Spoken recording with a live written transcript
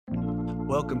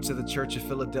Welcome to the Church of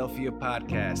Philadelphia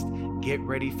podcast. Get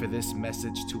ready for this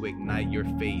message to ignite your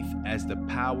faith as the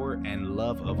power and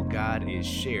love of God is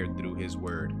shared through His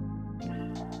Word.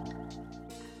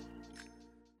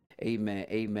 Amen.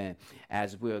 Amen.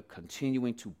 As we're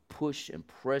continuing to push and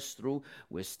press through,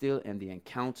 we're still in the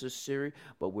encounter series,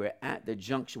 but we're at the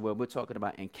junction where we're talking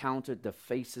about encounter the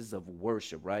faces of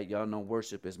worship, right? Y'all know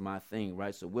worship is my thing,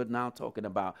 right? So we're now talking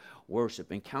about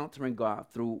worship, encountering God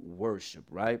through worship,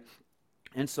 right?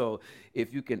 And so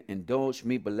if you can indulge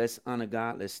me, but let's honor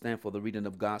God. Let's stand for the reading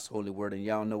of God's holy word. And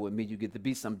y'all know with me, you get to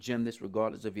be some gymnast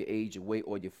regardless of your age, your weight,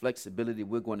 or your flexibility.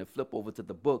 We're going to flip over to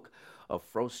the book of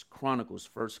First Chronicles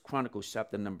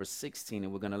chapter number 16,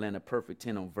 and we're going to land a perfect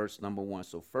 10 on verse number 1.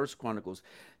 So First Chronicles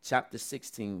chapter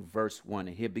 16, verse 1,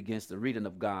 and here begins the reading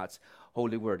of God's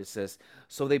holy word. It says,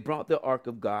 "So they brought the ark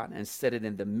of God and set it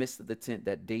in the midst of the tent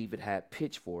that David had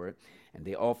pitched for it. And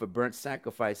they offered burnt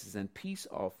sacrifices and peace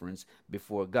offerings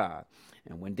before God.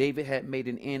 And when David had made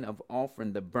an end of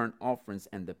offering the burnt offerings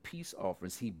and the peace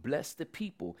offerings, he blessed the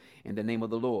people in the name of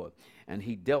the Lord. And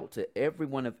he dealt to every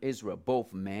one of Israel,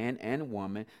 both man and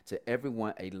woman, to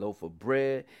everyone a loaf of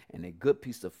bread and a good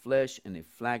piece of flesh and a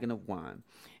flagon of wine.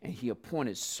 And he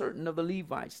appointed certain of the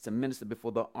Levites to minister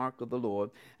before the ark of the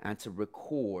Lord and to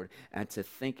record and to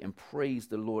think and praise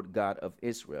the Lord God of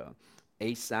Israel.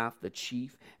 Asaph the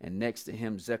chief, and next to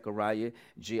him Zechariah,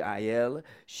 Jeiel,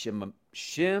 Shem.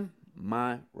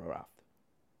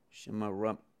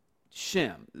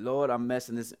 Lord, I'm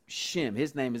messing this. Shem.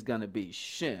 His name is going to be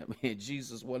Shem in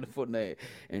Jesus' wonderful name.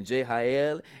 And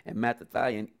Jehiel, and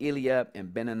Mattathiah, and Eliab,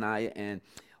 and Benaniah, and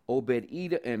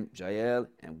Obed-Edom, and Jael,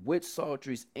 and with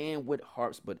psalteries and with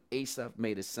harps, but Asaph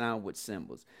made a sound with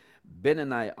cymbals.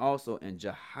 Benaniah also and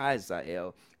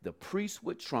Jehaziel, the priests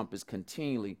with trumpets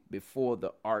continually before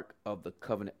the ark of the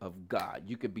covenant of God."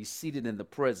 You could be seated in the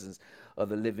presence of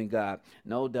the living God.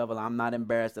 No, devil, I'm not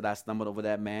embarrassed that I stumbled over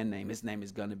that man's name. His name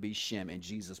is going to be Shem in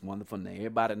Jesus' wonderful name.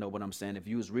 Everybody know what I'm saying. If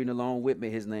you was reading along with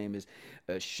me, his name is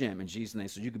Shem in Jesus' name.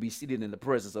 So you could be seated in the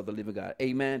presence of the living God.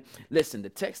 Amen. Listen, the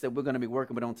text that we're going to be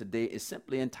working with on today is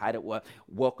simply entitled, "What?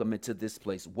 Welcome into this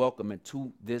place. Welcome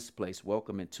into this place.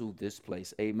 Welcome into this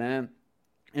place." Amen.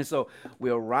 And so we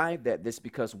arrived at this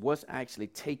because what's actually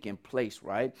taking place,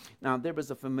 right? Now, there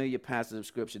is a familiar passage of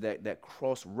scripture that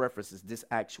cross-references this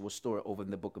actual story over in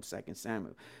the book of 2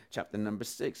 Samuel, chapter number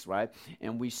 6, right?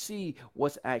 And we see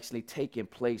what's actually taking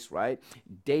place, right?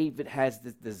 David has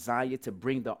this desire to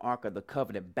bring the Ark of the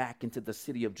Covenant back into the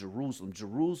city of Jerusalem.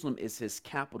 Jerusalem is his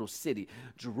capital city.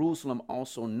 Jerusalem,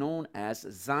 also known as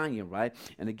Zion, right?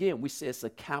 And again, we say it's a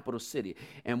capital city.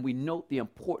 And we note the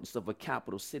importance of a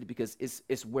capital city because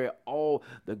it's where all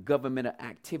the governmental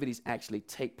activities actually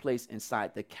take place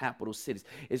inside the capital cities.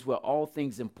 It's where all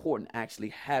things important actually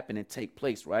happen and take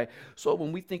place, right? So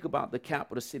when we think about the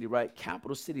capital city, right,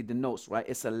 capital city denotes, right,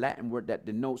 it's a Latin word that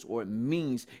denotes or it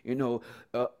means,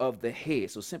 of the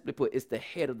head. So simply put, it's the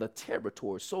head of the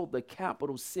territory. So the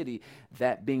capital city,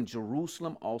 that being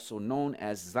Jerusalem, also known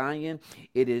as Zion,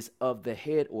 it is of the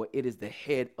head, or it is the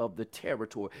head of the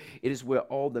territory. It is where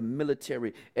all the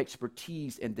military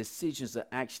expertise and decisions are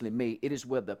actually made. It is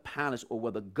where the palace or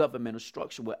where the governmental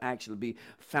structure will actually be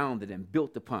founded and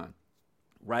built upon,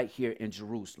 right here in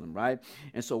Jerusalem, right?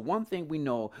 And so one thing we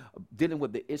know, dealing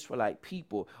with the Israelite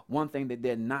people, one thing that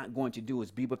they're not going to do is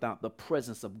be without the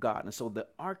presence of God. And so the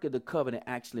Ark of the Covenant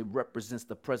actually represents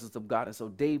the presence of God. And so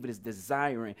David is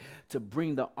desiring to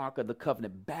bring the Ark of the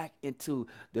Covenant back into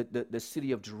the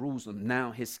city of Jerusalem,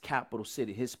 now his capital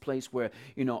city, his place where,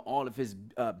 all of his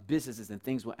businesses and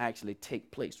things will actually take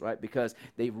place, right? Because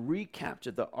they've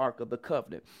recaptured the Ark of the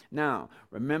Covenant. Now,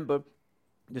 remember,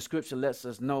 the scripture lets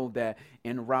us know that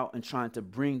en route and trying to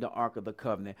bring the Ark of the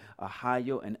Covenant,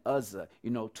 Ahio and Uzzah,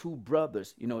 two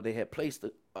brothers, they had placed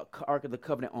the Ark of the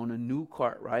Covenant on a new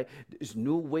cart, right? This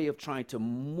new way of trying to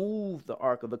move the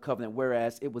Ark of the Covenant,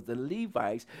 whereas it was the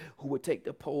Levites who would take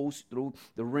the poles through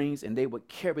the rings and they would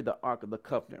carry the Ark of the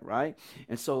Covenant, right?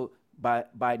 And so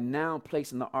by now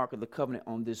placing the Ark of the Covenant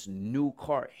on this new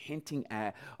cart, hinting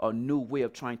at a new way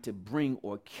of trying to bring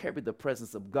or carry the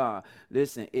presence of God.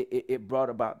 Listen, it brought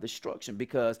about destruction,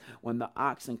 because when the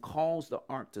oxen caused the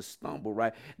ark to stumble,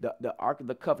 right, the Ark of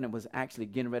the Covenant was actually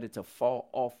getting ready to fall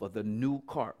off of the new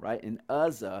cart, right? And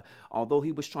Uzzah, although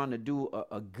he was trying to do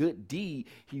a good deed,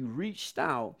 he reached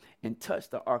out and touched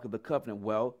the Ark of the Covenant.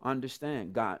 Well,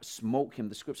 understand, God smote him.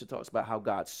 The scripture talks about how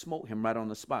God smote him right on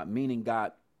the spot, meaning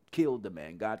God killed the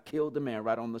man. God killed the man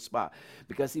right on the spot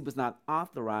because he was not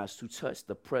authorized to touch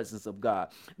the presence of God.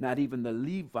 Not even the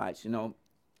Levites,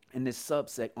 and this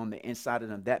subsect on the inside of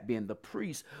them, that being the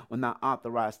priests, were not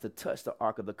authorized to touch the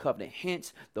Ark of the Covenant.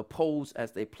 Hence, the poles,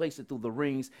 as they place it through the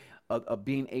rings, of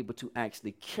being able to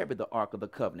actually carry the Ark of the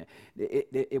Covenant.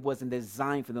 It wasn't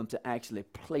designed for them to actually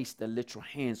place their literal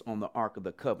hands on the Ark of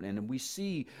the Covenant. And we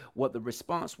see what the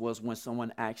response was when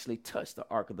someone actually touched the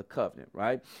Ark of the Covenant,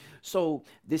 right? So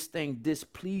this thing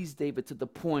displeased David to the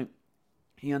point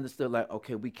he understood, like,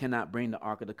 okay, we cannot bring the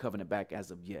Ark of the Covenant back as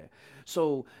of yet.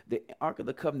 So the Ark of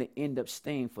the Covenant ended up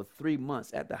staying for 3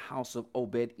 months at the house of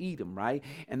Obed-Edom, right?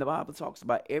 And the Bible talks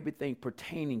about everything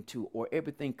pertaining to, or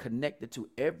everything connected to,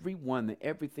 everyone and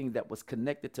everything that was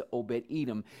connected to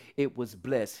Obed-Edom, it was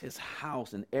blessed. His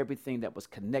house and everything that was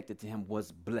connected to him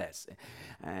was blessed.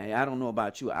 And I don't know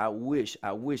about you. I wish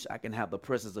I can have the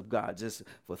presence of God just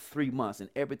for 3 months,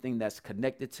 and everything that's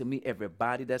connected to me,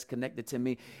 everybody that's connected to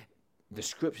me, the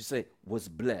scripture say was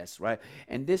blessed, right?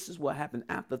 And this is what happened.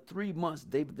 After 3 months,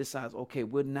 David decides, okay,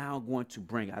 we're now going to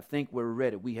bring it. I think we're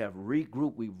ready. We have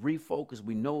regrouped, we refocused,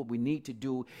 we know what we need to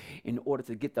do in order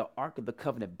to get the Ark of the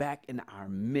Covenant back in our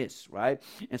midst, right?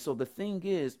 And so the thing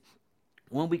is,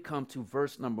 when we come to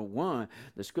verse number 1,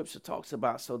 the scripture talks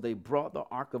about, so they brought the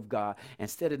ark of God and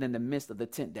set it in the midst of the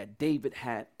tent that David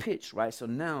had pitched, right? So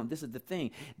now this is the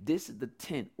thing. This is the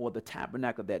tent or the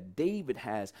tabernacle that David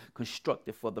has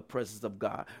constructed for the presence of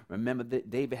God. Remember that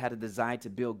David had a desire to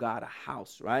build God a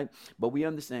house, right? But we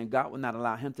understand God would not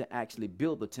allow him to actually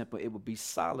build the temple. It would be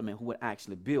Solomon who would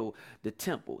actually build the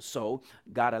temple. So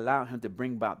God allowed him to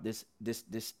bring about this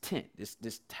tent,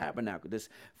 this tabernacle, this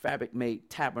fabric-made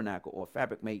tabernacle or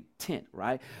fabric-made tent,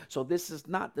 right? So this is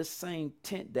not the same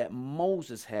tent that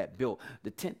Moses had built.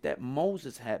 The tent that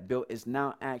Moses had built is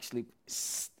now actually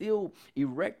still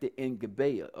erected in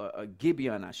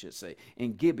Gibeon, I should say,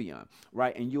 in Gibeon,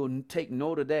 right? And you'll take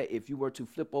note of that if you were to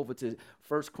flip over to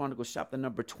 1 Chronicles chapter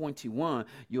number 21.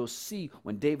 You'll see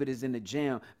when David is in the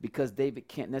jam, because David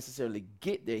can't necessarily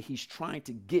get there, he's trying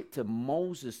to get to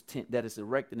Moses' tent that is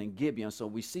erected in Gibeon. So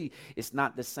we see it's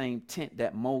not the same tent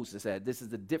that Moses had. This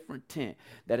is a different tent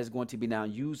that is going to be now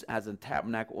used as a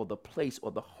tabernacle, or the place,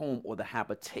 or the home, or the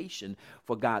habitation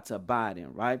for God to abide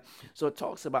in, right? So it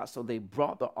talks about, so they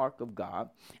brought the ark of God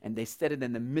and they set it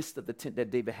in the midst of the tent that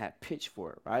David had pitched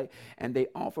for it, right? And they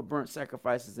offer burnt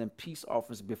sacrifices and peace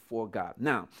offerings before God.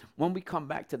 Now, when we come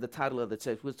back to the title of the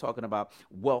text, we're talking about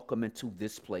welcome into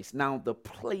this place. Now, the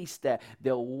place that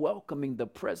they're welcoming the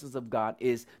presence of God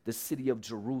is the city of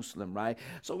Jerusalem, right?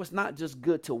 So it's not just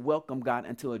good to welcome God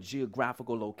into a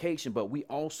geographical location, but we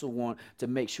also want to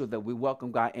make sure that we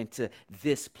welcome God into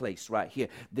this place right here,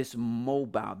 this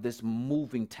mobile, this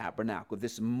moving tabernacle,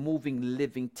 this moving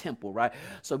living temple, right?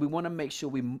 So we want to make sure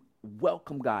we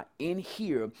welcome God in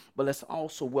here, but let's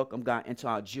also welcome God into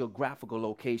our geographical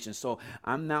location. So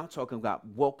I'm now talking about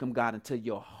welcome God into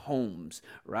your homes,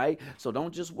 right? So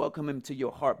don't just welcome him to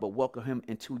your heart, but welcome him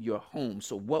into your home.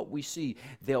 So what we see,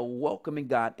 they're welcoming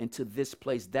God into this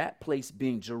place, that place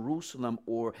being Jerusalem,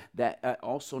 or that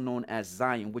also known as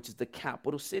Zion, which is the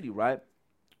capital city, right?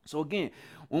 So again,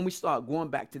 when we start going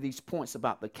back to these points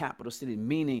about the capital city,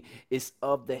 meaning it's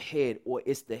of the head, or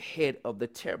it's the head of the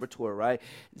territory, right?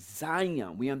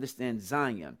 Zion, we understand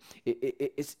Zion.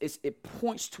 It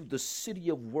points to the city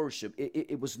of worship.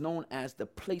 It was known as the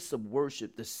place of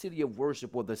worship, the city of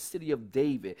worship, or the city of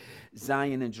David.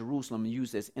 Zion and Jerusalem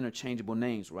used as interchangeable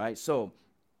names, right? So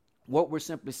what we're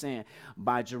simply saying,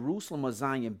 by Jerusalem or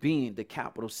Zion being the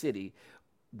capital city,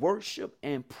 worship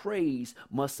and praise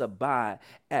must abide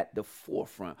at the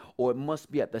forefront, or it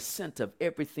must be at the center of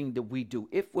everything that we do.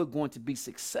 If we're going to be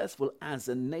successful as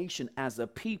a nation, as a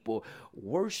people,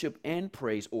 worship and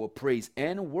praise, or praise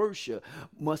and worship,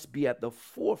 must be at the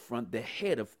forefront, the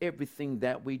head of everything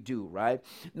that we do, right?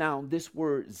 Now, this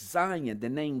word Zion, the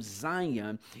name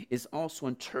Zion, is also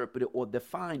interpreted or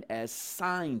defined as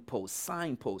signpost,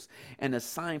 and a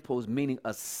signpost meaning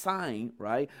a sign,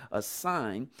 right? A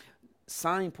sign.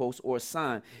 Signpost or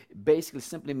sign basically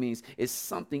simply means it's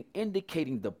something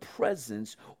indicating the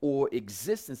presence or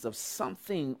existence of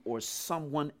something or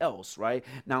someone else, right?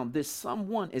 Now, this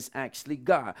someone is actually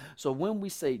God. So when we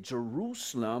say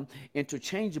Jerusalem,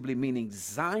 interchangeably meaning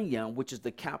Zion, which is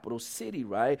the capital city,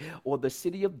 right? Or the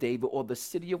city of David, or the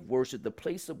city of worship, the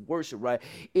place of worship, right?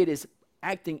 It is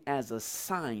acting as a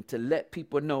sign to let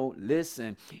people know,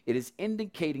 listen, it is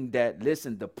indicating that,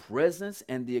 listen, the presence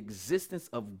and the existence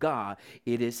of God,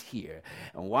 it is here.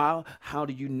 And how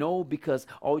do you know? Because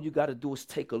all you got to do is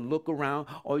take a look around.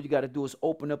 All you got to do is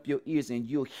open up your ears and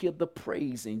you'll hear the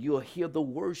praise and you'll hear the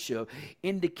worship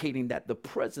indicating that the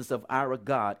presence of our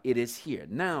God, it is here.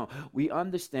 Now, we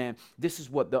understand this is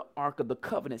what the Ark of the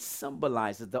Covenant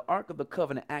symbolizes. The Ark of the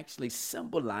Covenant actually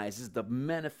symbolizes the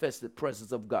manifested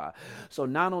presence of God. So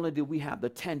not only do we have the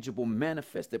tangible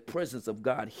manifested presence of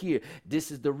God here,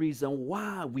 this is the reason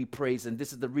why we praise and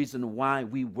this is the reason why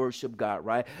we worship God,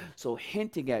 right? So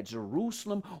hinting at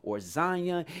Jerusalem or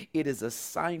Zion, it is a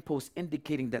signpost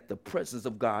indicating that the presence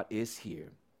of God is here.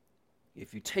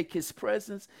 If you take his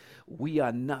presence, we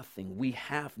are nothing. We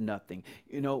have nothing.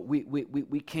 You know, we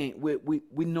can't, we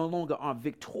no longer are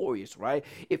victorious, right?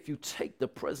 If you take the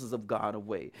presence of God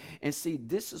away. And see,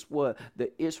 this is what the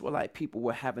Israelite people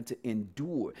were having to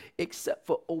endure, except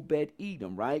for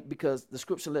Obed-Edom, right? Because the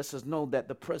scripture lets us know that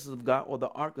the presence of God or the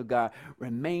ark of God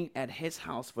remained at his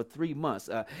house for 3 months.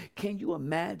 Can you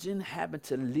imagine having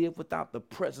to live without the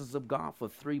presence of God for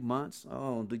 3 months?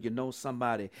 Oh, do you know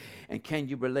somebody? And can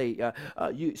you relate?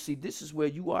 You see, this is where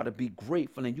you ought to be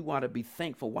grateful and you ought to be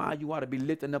thankful. Why you ought to be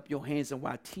lifting up your hands and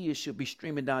why tears should be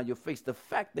streaming down your face. The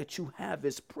fact that you have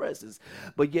his presence,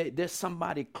 but yet there's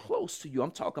somebody close to you. I'm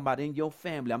talking about in your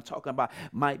family. I'm talking about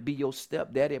might be your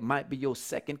stepdad. It might be your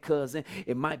second cousin.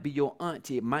 It might be your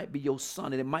auntie. It might be your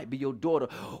son. And it might be your daughter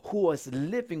who is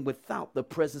living without the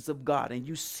presence of God. And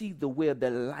you see the way their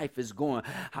life is going,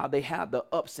 how they have the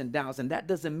ups and downs. And that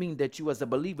doesn't mean that you as a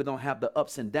believer don't have the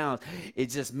ups and downs. It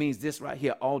just means this right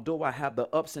here. Although I have the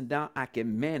ups and downs, I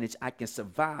can manage, I can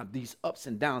survive these ups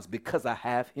and downs because I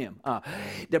have him.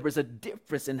 There is a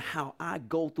difference in how I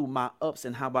go through my ups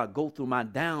and how I go through my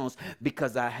downs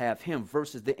because I have him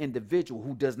versus the individual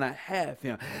who does not have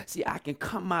him. See, I can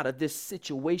come out of this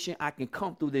situation, I can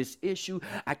come through this issue,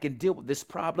 I can deal with this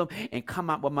problem and come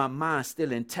out with my mind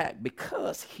still intact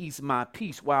because he's my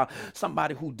peace. While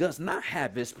somebody who does not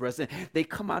have his presence, they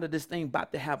come out of this thing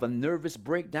about to have a nervous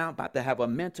breakdown, about to have a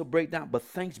mental breakdown, but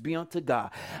thanks be unto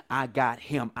God, I got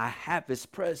him. I have his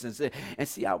presence. And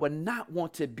see, I would not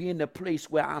want to be in a place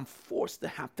where I'm forced to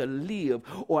have to live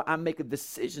or I make a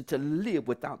decision to live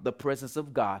without the presence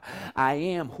of God. I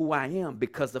am who I am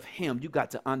because of him. You got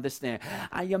to understand,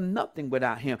 I am nothing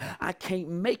without him. I can't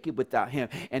make it without him.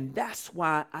 And that's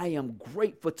why I am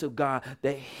grateful to God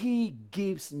that he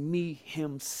gives me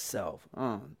himself.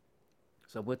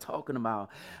 So we're talking about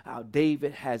how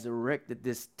David has erected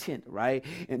this tent, right?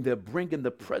 And they're bringing the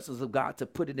presence of God to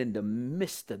put it in the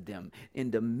midst of them,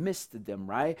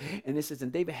 right? And it says,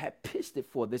 and David had pitched it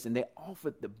for this, and they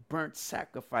offered the burnt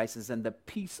sacrifices and the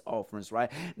peace offerings, right?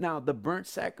 Now, the burnt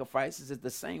sacrifices is the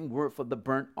same word for the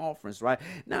burnt offerings, right?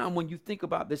 Now, when you think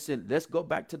about this, let's go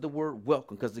back to the word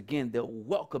welcome, because again, they're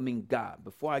welcoming God.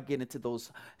 Before I get into those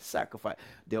sacrifices,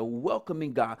 they're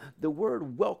welcoming God. The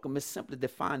word welcome is simply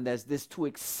defined as this: to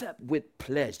accept with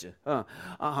pleasure.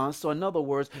 So in other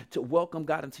words, to welcome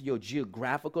God into your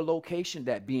geographical location,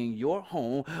 that being your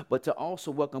home, but to also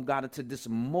welcome God into this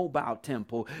mobile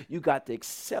temple, you got to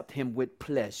accept him with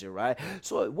pleasure, right?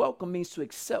 So welcome means to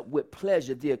accept with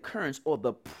pleasure the occurrence or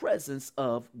the presence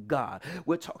of God.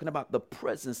 We're talking about the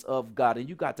presence of God, and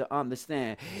you got to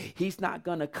understand, he's not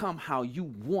going to come how you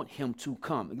want him to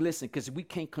come. Listen, because we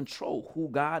can't control who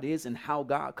God is and how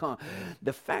God comes.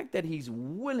 The fact that he's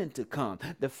willing to come,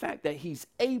 the fact that he's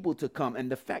able to come, and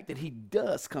the fact that he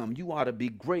does come, you ought to be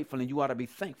grateful and you ought to be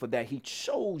thankful that he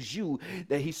chose you,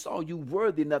 that he saw you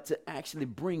worthy enough to actually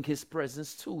bring his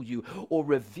presence to you or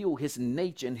reveal his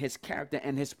nature and his character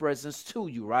and his presence to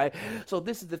you, right? So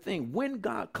this is the thing. When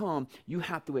God comes, you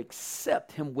have to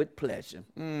accept him with pleasure.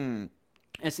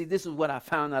 And see, this is what I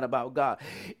found out about God.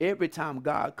 Every time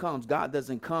God comes, God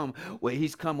doesn't come where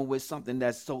he's coming with something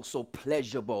that's so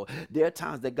pleasurable. There are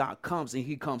times that God comes and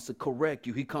he comes to correct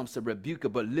you. He comes to rebuke you.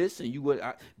 But listen, you would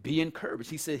be encouraged.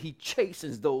 He said he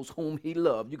chastens those whom he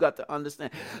loves. You got to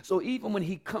understand. So even when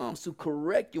he comes to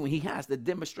correct you and he has to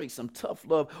demonstrate some tough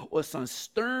love or some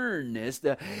sternness,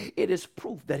 it is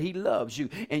proof that he loves you.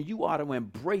 And you ought to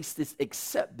embrace this,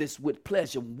 accept this with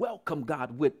pleasure. Welcome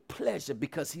God with pleasure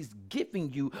because he's giving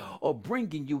showing you or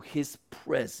bringing you his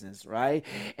presence, right?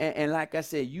 And like I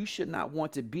said, you should not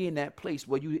want to be in that place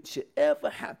where you should ever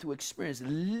have to experience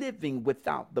living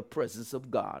without the presence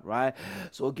of God, right?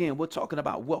 So again, we're talking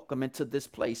about welcome into this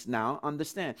place. Now,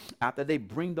 understand, after they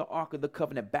bring the Ark of the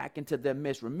Covenant back into their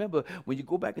midst, remember, when you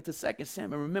go back into 2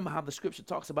 Samuel, remember how the scripture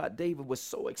talks about David was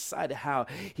so excited how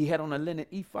he had on a linen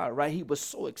ephod, right? He was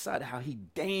so excited how he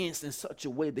danced in such a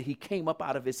way that he came up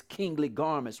out of his kingly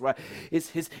garments, right?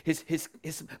 His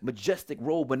majestic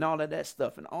robe and all of that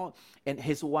stuff. And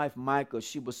his wife, Michal,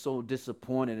 she was so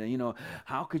disappointed. And, you know,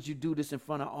 how could you do this in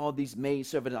front of all these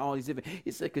maidservants and all these different?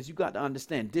 He said, because you got to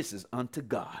understand, this is unto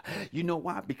God. You know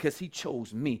why? Because he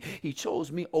chose me. He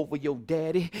chose me over your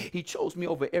daddy. He chose me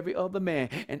over every other man.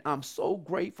 And I'm so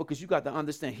grateful because you got to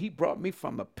understand, he brought me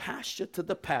from a pasture to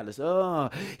the palace.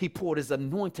 He poured his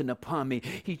anointing upon me.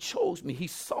 He chose me. He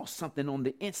saw something on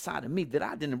the inside of me that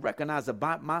I didn't recognize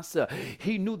about myself.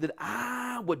 He knew that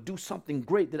I would do something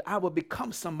great, that I would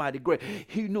become somebody great.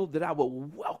 He knew that I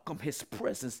would welcome his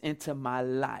presence into my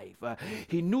life.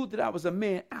 He knew that I was a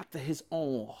man after his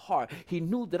own heart. He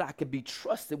knew that I could be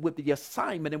trusted with the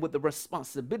assignment and with the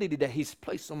responsibility that he's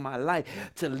placed on my life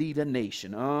to lead a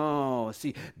nation. Oh,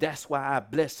 see, that's why I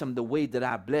bless him the way that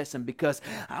I bless him, because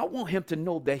I want him to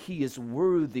know that he is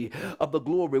worthy of the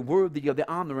glory, worthy of the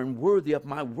honor, and worthy of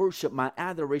my worship, my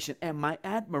adoration, and my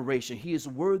admiration. He is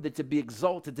worthy to be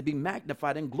exalted, to be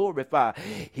magnified and glorified.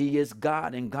 He is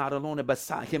God and God alone, and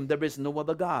beside him there is no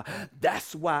other God.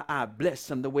 That's why I bless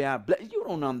him the way I bless. You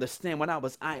don't understand, when I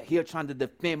was out here trying to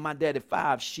defend my daddy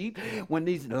 5 sheep, when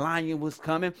these lions was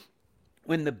coming,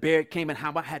 when the bear came, and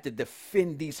how I had to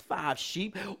defend these 5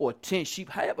 sheep or 10 sheep,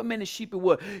 however many sheep it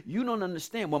was. You don't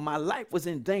understand. When my life was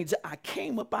in danger, I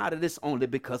came up out of this only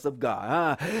because of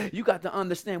God. You got to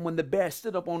understand, when the bear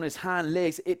stood up on his hind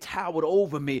legs, it towered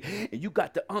over me. And you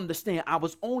got to understand, I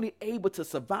was only able to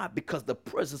survive because the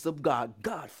presence of God.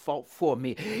 God fought for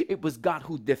me. It was God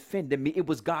who defended me. It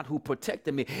was God who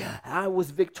protected me. I was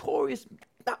victorious,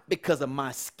 not because of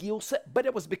my skill set, but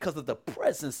it was because of the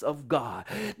presence of God.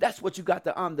 That's what you got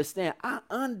to understand. I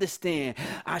understand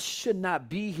I should not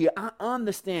be here. I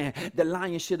understand the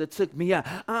lion should have took me out.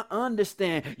 I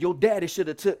understand your daddy should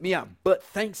have took me out. But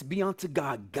thanks be unto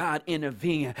God, God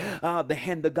intervened. The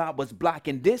hand of God was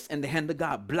blocking this, and the hand of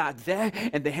God blocked that,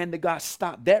 and the hand of God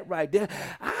stopped that right there.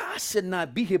 I should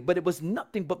not be here, but it was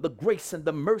nothing but the grace and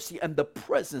the mercy and the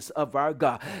presence of our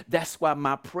God. That's why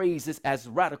my praise is as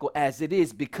radical as it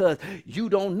is, because you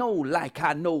don't know like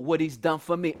I know what he's done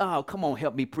for me. Oh, come on,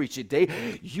 help me preach it, Dave.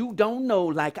 You don't know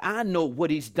like I know what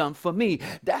he's done for me.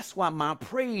 That's why my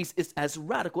praise is as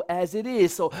radical as it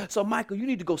is. So Michael, you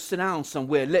need to go sit down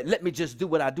somewhere. Let me just do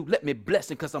what I do. Let me bless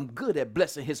him, because I'm good at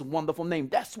blessing his wonderful name.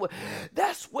 That's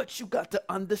what you got to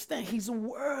understand. He's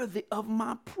worthy of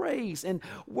my praise and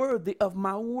worthy of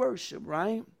my worship,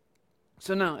 right?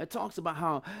 So now it talks about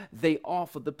how they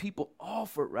offer, the people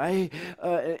offer, right?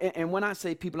 And when I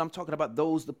say people, I'm talking about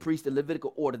those, the priests, the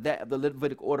Levitical order, the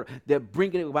Levitical order. They're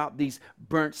bringing about these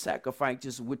burnt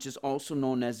sacrifices, which is also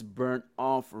known as burnt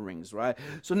offerings, right?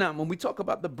 So now when we talk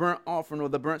about the burnt offering or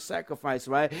the burnt sacrifice,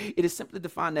 right, it is simply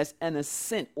defined as an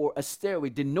ascent or a stairway,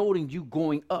 denoting you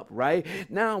going up, right?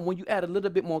 Now, when you add a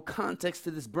little bit more context to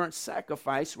this burnt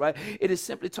sacrifice, right, it is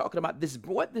simply talking about this.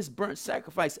 What this burnt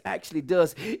sacrifice actually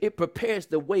does, it prepares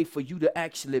the way for you to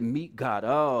actually meet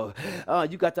God.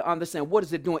 You got to understand, what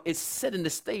is it doing? It's setting the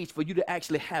stage for you to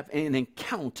actually have an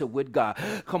encounter with God.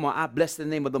 Come on, I bless the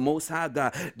name of the Most High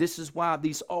God. This is why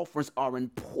these offerings are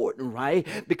important, right?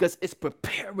 Because it's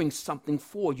preparing something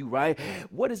for you, right?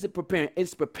 What is it preparing?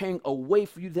 It's preparing a way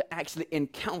for you to actually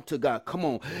encounter God. Come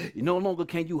on, no longer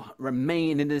can you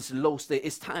remain in this low state.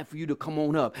 It's time for you to come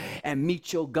on up and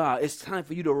meet your God. It's time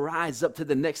for you to rise up to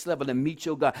the next level and meet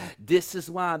your God. This is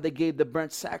why they gave the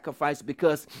burnt sacrifice,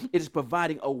 because it is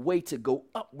providing a way to go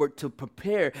upward, to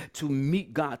prepare to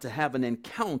meet God, to have an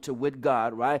encounter with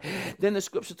God, right? Then the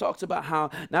scripture talks about how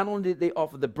not only did they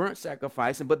offer the burnt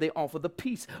sacrifice, but they offer the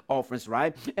peace offerings,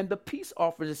 right? And the peace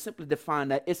offering is simply defined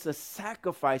that it's a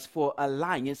sacrifice for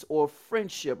alliance or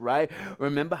friendship, right?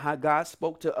 Remember how God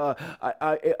spoke to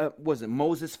was it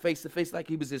Moses face to face, like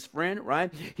he was his friend,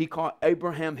 right? He called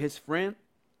Abraham his friend.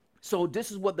 So this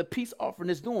is what the peace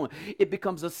offering is doing. It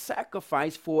becomes a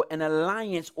sacrifice for an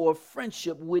alliance or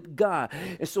friendship with God.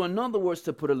 And so in other words,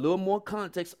 to put a little more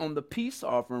context on the peace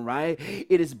offering, right,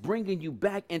 it is bringing you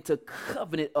back into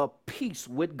covenant of peace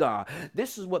with God.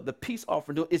 This is what the peace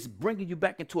offering does. It's bringing you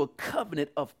back into a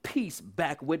covenant of peace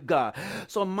back with God.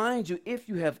 So mind you, if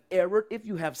you have erred, if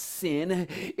you have sinned,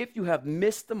 if you have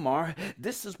missed the mark,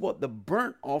 this is what the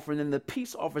burnt offering and the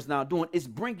peace offering is now doing. It's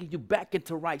bringing you back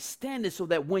into right standing, so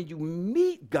that when you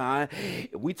meet God,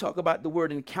 we talk about the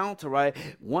word encounter, right?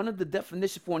 One of the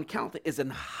definitions for encounter is an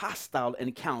hostile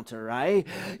encounter, right?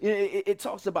 It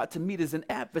talks about to meet as an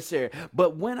adversary.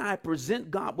 But when I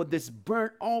present God with this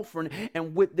burnt offering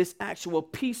and with this actual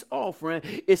peace offering,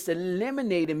 it's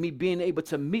eliminating me being able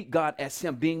to meet God as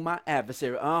him being my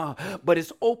adversary. But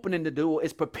it's opening the door.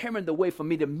 It's preparing the way for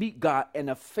me to meet God in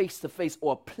a face-to-face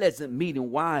or a pleasant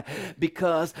meeting. Why?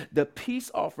 Because the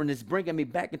peace offering is bringing me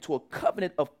back into a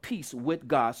covenant of peace with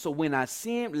God. So when I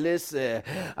see him, listen,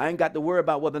 I ain't got to worry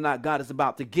about whether or not God is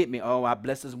about to get me. Oh, I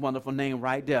bless his wonderful name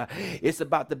right there. It's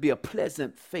about to be a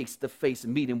pleasant face-to-face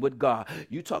meeting with God.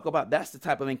 You talk about that's the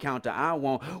type of encounter I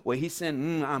want, where he's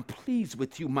saying, I'm pleased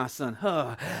with you, my son.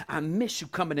 I miss you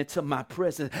coming into my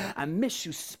presence. I miss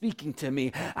you speaking to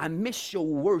me. I miss your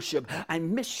worship. I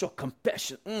miss your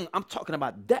confession. I'm talking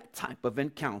about that type of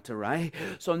encounter, right?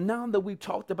 So now that we've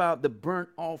talked about the burnt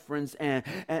offerings and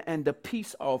the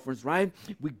peace offerings, right?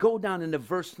 We go down into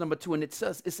verse number 2, and it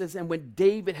says, and when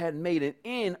David had made an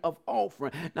end of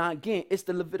offering. Now again, it's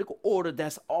the Levitical order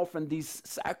that's offering these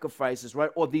sacrifices, right?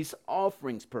 Or these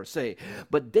offerings per se.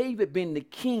 But David being the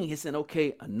king, he said,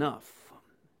 okay, enough.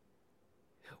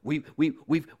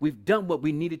 We've done what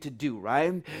we needed to do,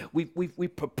 right?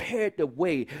 We've prepared the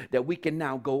way that we can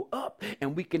now go up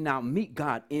and we can now meet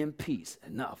God in peace.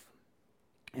 Enough.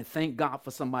 And thank God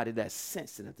for somebody that's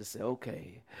sensitive to say,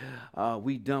 okay,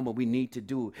 we've done what we need to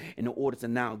do in order to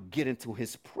now get into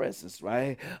his presence,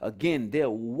 right? Again, they're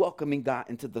welcoming God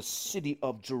into the city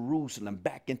of Jerusalem,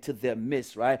 back into their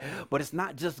midst, right? But it's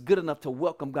not just good enough to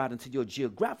welcome God into your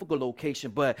geographical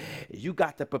location, but you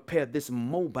got to prepare this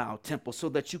mobile temple so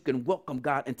that you can welcome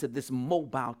God into this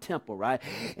mobile temple, right?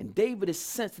 And David is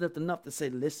sensitive enough to say,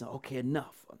 listen, okay,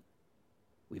 enough.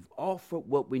 We've offered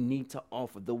what we need to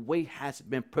offer. The way has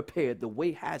been prepared. The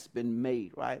way has been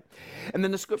made, right? And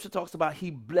then the scripture talks about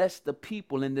he blessed the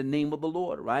people in the name of the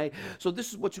Lord, right? So this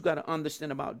is what you got to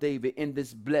understand about David in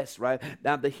this bless, right?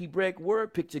 Now, the Hebraic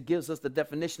word picture gives us the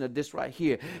definition of this right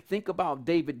here. Think about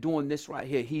David doing this right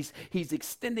here. He's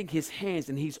extending his hands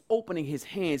and he's opening his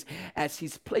hands as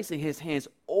he's placing his hands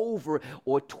over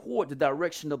or toward the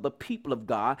direction of the people of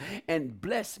God. And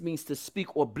bless means to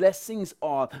speak, or blessings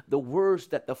are the words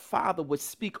that the father would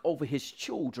speak over his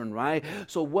children, right?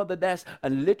 So whether that's a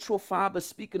literal father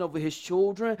speaking over his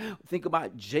children, think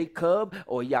about Jacob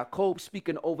or Jacob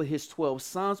speaking over his 12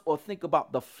 sons, or think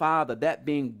about the father, that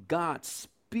being God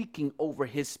speaking over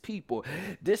his people.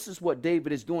 This is what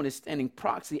David is doing, is standing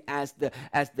proxy as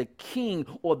the king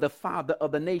or the father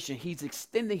of the nation. He's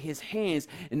extending his hands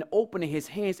and opening his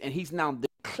hands, and he's now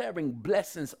declaring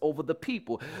blessings over the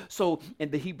people. So in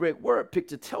the Hebraic word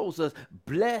picture tells us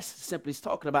blessed simply is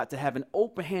talking about to have an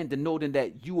open hand, denoting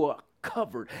that you are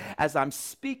covered. As I'm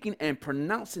speaking and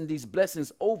pronouncing these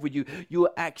blessings over you, you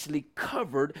are actually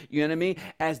covered, you know what I mean,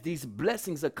 as these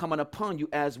blessings are coming upon you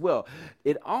as well.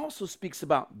 It also speaks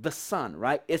about the son,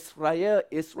 right? Israel,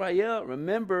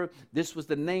 remember, this was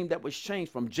the name that was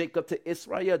changed from Jacob to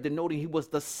Israel, denoting he was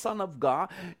the son of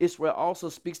God. Israel also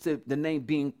speaks to the name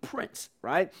being prince,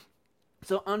 right?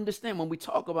 So understand, when we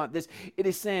talk about this, it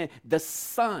is saying the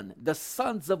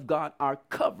sons of God are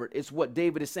covered, is what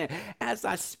David is saying. As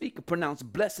I speak and pronounce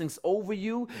blessings over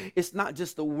you, it's not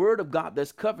just the word of God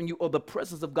that's covering you or the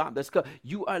presence of God that's covered.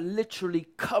 You are literally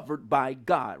covered by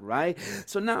God, right?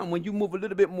 So now when you move a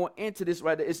little bit more into this,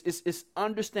 right, it's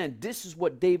understand this is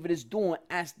what David is doing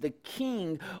as the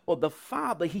king or the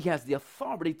father. He has the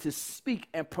authority to speak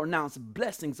and pronounce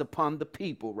blessings upon the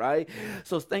people, right?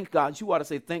 So thank God. You ought to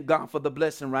say thank God for the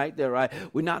blessing right there, right?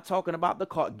 We're not talking about the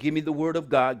car. Give me the word of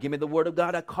God. Give me the word of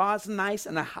God. A car's nice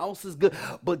and a house is good,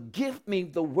 but give me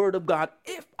the word of God.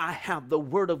 If I have the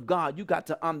word of God, you got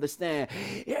to understand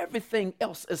everything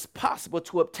else is possible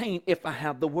to obtain if I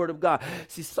have the word of God.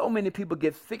 See, so many people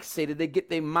get fixated. They get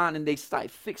their mind and they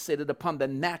sight fixated upon the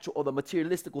natural or the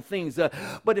materialistical things.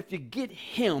 But if you get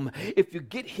him, if you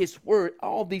get his word,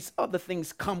 all these other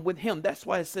things come with him. That's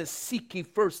why it says, seek ye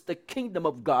first the kingdom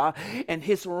of God and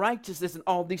his righteousness, and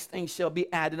all these things shall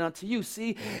be added unto you.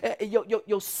 See,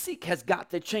 your seek has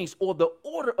got to change, or the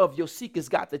order of your seek has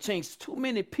got to change. Too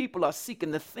many people are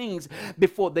seeking the things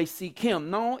before they seek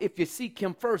him. No, if you seek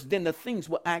him first, then the things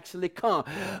will actually come.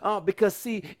 Because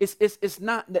see, it's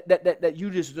not that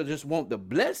you just want the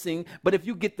blessing, but if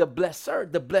you get the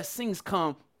blesser, the blessings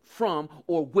come from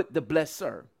or with the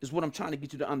blesser, is what I'm trying to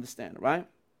get you to understand, right?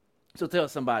 So tell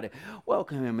somebody,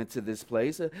 welcome him into this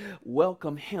place.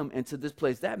 Welcome him into this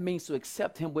place. That means to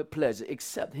accept him with pleasure.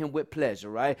 Accept him with pleasure,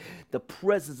 right? The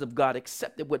presence of God,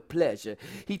 accept it with pleasure.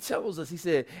 He tells us, he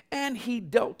said, and he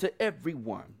dealt to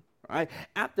everyone, right?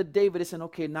 After David is saying,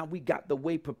 okay, now we got the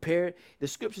way prepared. The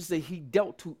scriptures say he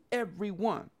dealt to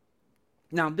everyone.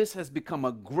 Now, this has become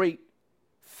a great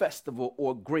festival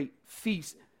or great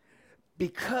feast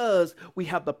because we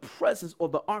have the presence or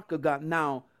the ark of God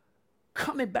now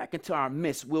coming back into our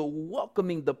midst. We're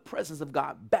welcoming the presence of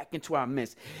God back into our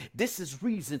midst. This is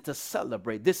reason to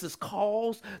celebrate. This is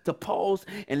cause to pause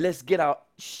and let's get our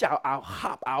shout, our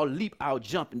hop, our leap, our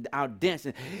jump, and our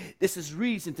dancing. This is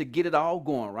reason to get it all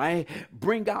going, right?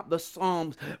 Bring out the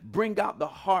psalms, bring out the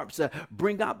harps,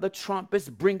 bring out the trumpets,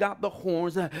 bring out the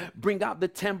horns, bring out the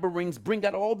tambourines, bring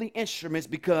out all the instruments,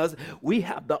 because we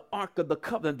have the Ark of the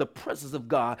Covenant, the presence of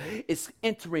God is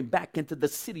entering back into the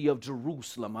city of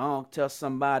Jerusalem. I'll tell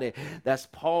somebody that's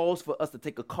pause for us to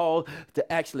take a call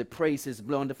to actually praise his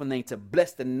wonderful name, to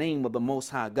bless the name of the Most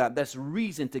High God. That's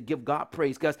reason to give God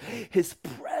praise, because his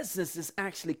presence is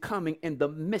actually coming in the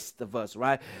midst of us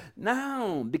right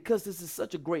now. Because this is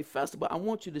such a great festival, I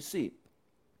want you to see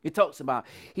it talks about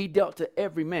he dealt to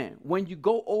every man. When you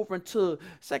go over into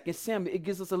 2 Samuel, it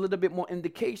gives us a little bit more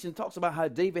indication. It talks about how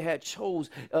David had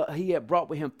he had brought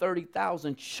with him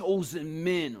 30,000 chosen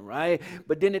men, right?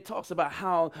 But then it talks about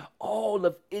how all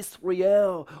of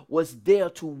Israel was there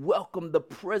to welcome the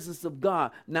presence of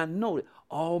God. Now note,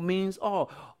 all means all.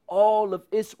 All of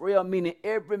Israel, meaning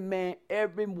every man,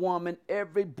 every woman,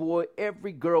 every boy,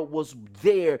 every girl was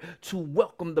there to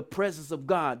welcome the presence of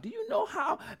God. Do you know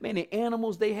how many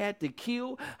animals they had to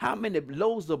kill? How many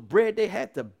loaves of bread they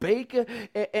had to bake?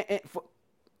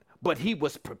 But he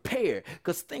was prepared.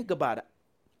 Because think about it.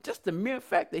 Just the mere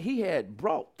fact that he had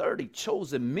brought 30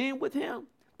 chosen men with him,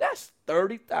 that's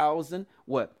 30,000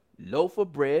 what? Loaf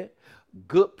of bread,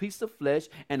 good piece of flesh,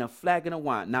 and a flagon of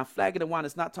wine. Now, flagon of wine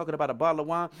is not talking about a bottle of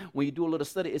wine. When you do a little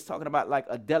study, it's talking about like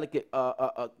a delicate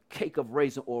a cake of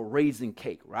raisin or raisin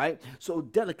cake, right? So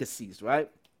delicacies, right?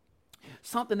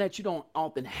 Something that you don't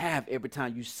often have every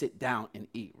time you sit down and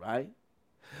eat, right?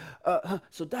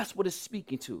 So that's what it's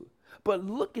speaking to. But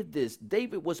look at this.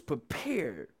 David was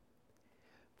prepared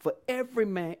for every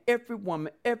man, every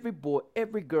woman, every boy,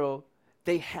 every girl.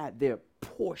 They had their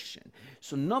portion.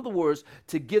 So in other words,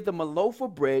 to give them a loaf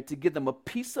of bread, to give them a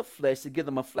piece of flesh, to give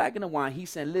them a flagon of wine, he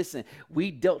said, listen,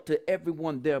 we dealt to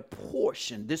everyone their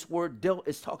portion. This word dealt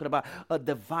is talking about a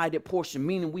divided portion,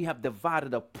 meaning we have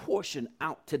divided a portion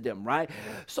out to them, right?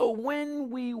 So when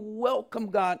we welcome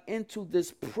God into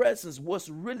this presence, what's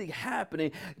really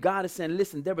happening, God is saying,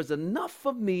 listen, there is enough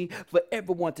of me for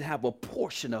everyone to have a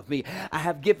portion of me. I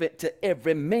have given to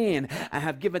every man. I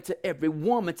have given to every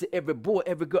woman, to every boy,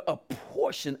 every girl, a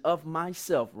portion of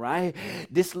myself, right?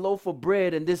 This loaf of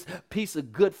bread and this piece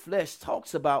of good flesh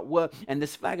talks about what, and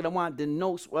this flagon of wine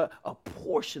denotes what, a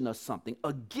portion of something,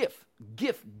 a gift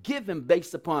given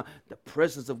based upon the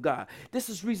presence of God. This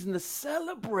is reason to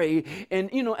celebrate.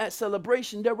 And at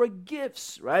celebration there were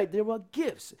gifts, right? There were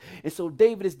gifts. And so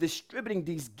David is distributing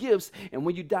these gifts, and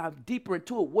when you dive deeper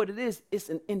into it, what it is, it's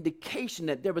an indication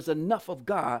that there is enough of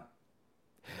God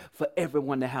for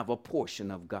everyone to have a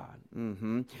portion of God.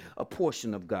 A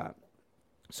portion of God.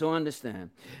 So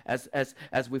understand,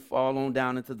 as we fall on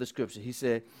down into the scripture, he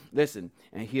said, listen,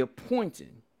 and he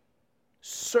appointed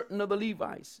certain of the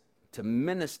Levites to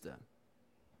minister,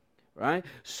 right?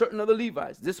 Certain of the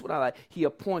Levites. This is what I like. He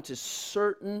appointed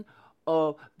certain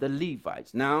of the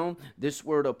Levites. Now, this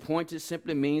word appointed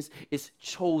simply means it's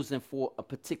chosen for a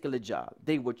particular job.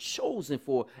 They were chosen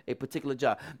for a particular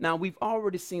job. Now, we've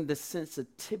already seen the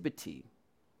sensitivity,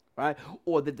 right,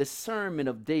 or the discernment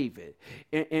of David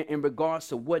in regards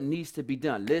to what needs to be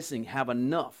done. Listen, have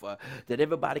enough that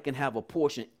everybody can have a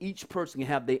portion. Each person can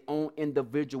have their own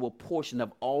individual portion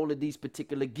of all of these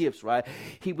particular gifts, right?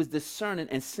 He was discerning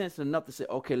and sensing enough to say,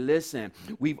 okay, listen,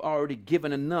 we've already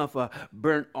given enough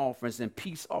burnt offerings and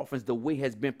peace offerings. The way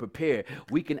has been prepared.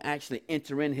 We can actually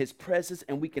enter in his presence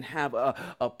and we can have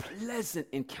a pleasant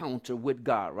encounter with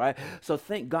God, right? So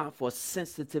thank God for a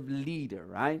sensitive leader,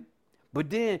 right? But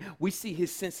then we see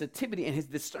his sensitivity and his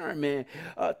discernment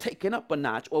taken up a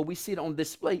notch, or we see it on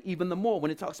display even the more when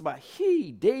it talks about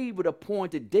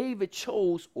David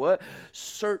chose what?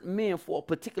 Certain men for a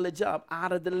particular job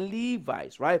out of the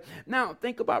Levites, right? Now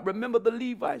think about, remember the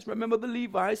Levites,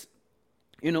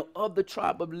 of the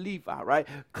tribe of Levi, right?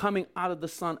 Coming out of the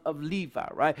son of Levi,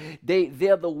 right?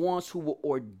 They're the ones who were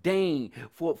ordained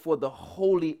for the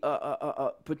holy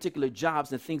particular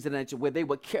jobs and things of that nature, where they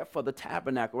would care for the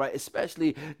tabernacle, right?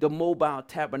 Especially the mobile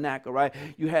tabernacle, right?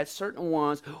 You had certain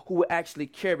ones who would actually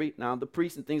carry, now the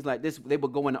priests and things like this, they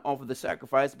would go in and offer the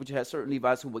sacrifice, but you had certain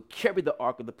Levites who would carry the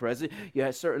ark of the presence. You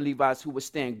had certain Levites who would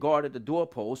stand guard at the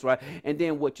doorpost, right? And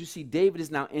then what you see David is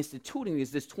now instituting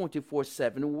is this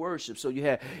 24/7 worship. So you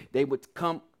had, they would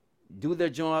come do their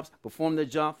jobs, perform their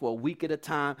job for a week at a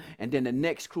time, and then the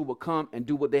next crew will come and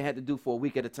do what they had to do for a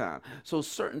week at a time. So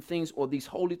certain things, or these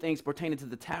holy things pertaining to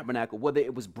the tabernacle, whether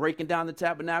it was breaking down the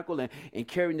tabernacle and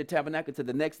carrying the tabernacle to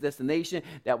the next destination,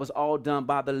 that was all done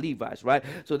by the Levites, right?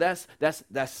 So that's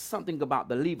something about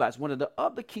the Levites. One of the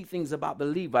other key things about the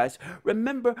Levites,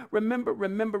 remember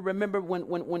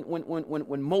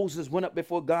when Moses went up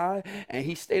before God and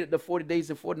he stayed at the 40 days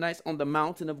and 40 nights on the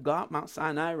mountain of God, Mount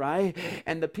Sinai, right?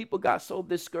 And the people got so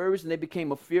discouraged and they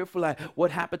became fearful, like,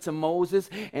 what happened to Moses?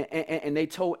 And they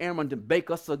told Aaron to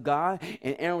bake us a god.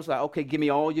 And Aaron was like, okay, give me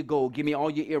all your gold, give me all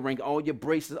your earrings, all your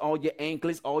bracelets, all your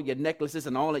anklets, all your necklaces,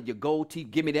 and all of your gold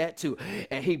teeth, give me that too.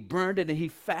 And he burned it and he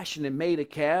fashioned and made a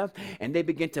calf, and they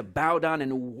began to bow down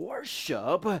and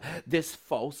worship this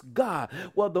false god.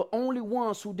 Well, the only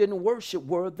ones who didn't worship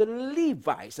were the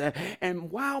Levites.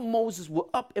 And while Moses was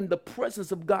up in the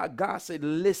presence of God, God said,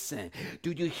 listen,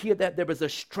 do you hear that? There is a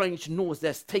strange noise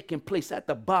that's taking place at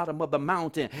the bottom of the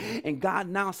mountain. And God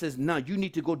now says, no, you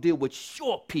need to go deal with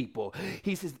your people.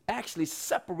 He says, actually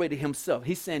separated himself.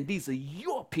 He's saying, these are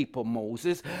your people,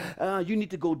 Moses. You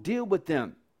need to go deal with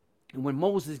them. And when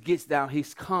Moses gets down, he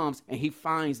comes and he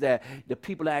finds that the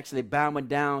people are actually bowing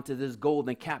down to this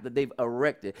golden calf that they've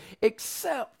erected,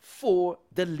 except for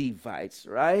the Levites,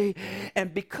 right?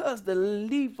 And because the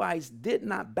Levites did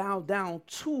not bow down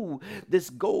to this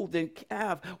golden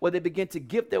calf, where they began to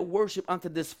give their worship unto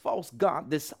this false god,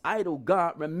 this idol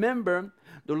god, remember,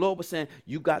 the Lord was saying,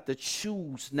 you got to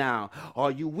choose now.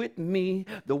 Are you with me,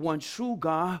 the one true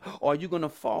God, or are you going to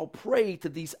fall prey to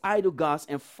these idol gods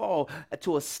and fall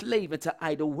to a slave into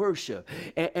idol worship?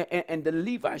 And the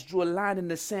Levites drew a line in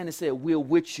the sand and said, we're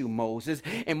with you, Moses.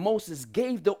 And Moses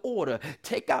gave the order,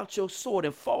 take out your sword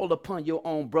and fall upon your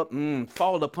own brother.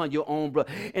 Fall upon your own brother.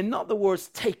 In other words,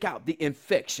 take out the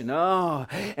infection.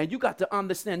 And you got to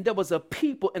understand, there was a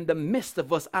people in the midst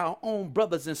of us, our own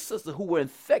brothers and sisters, who were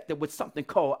infected with something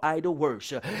called idol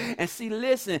worship. And see,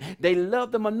 listen, they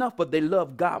love them enough, but they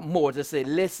love God more to say,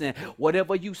 listen,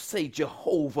 whatever you say,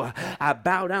 Jehovah, I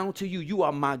bow down to you. You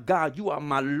are my God. You are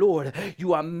my Lord.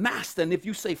 You are master. And if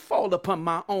you say fall upon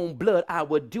my own blood, I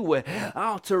will do it.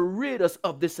 To rid us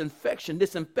of this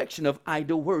infection of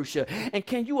idol worship. And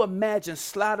can you imagine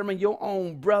slaughtering your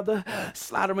own brother,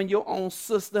 slaughtering your own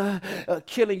sister,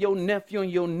 killing your nephew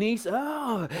and your niece?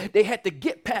 They had to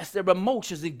get past their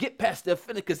emotions and get past their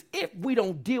feelings, because if we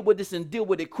don't deal with this and deal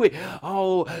with it quick,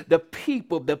 the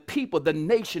people, the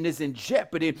nation is in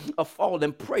jeopardy of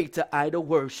falling prey to idol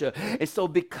worship. And so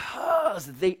because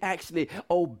they actually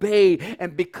obeyed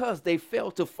and because they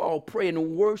failed to fall prey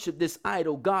and worship this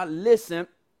idol God, listen,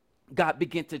 God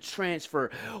began to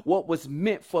transfer what was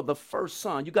meant for the first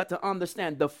son. You got to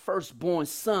understand, the firstborn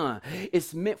son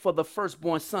is meant for the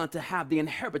firstborn son to have the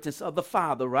inheritance of the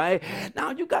father, right?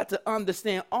 Now you got to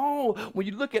understand, when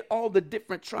you look at all the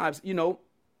different tribes,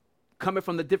 coming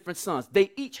from the different sons,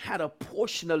 they each had a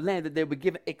portion of land that they were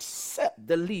given, except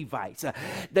the Levites.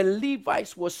 The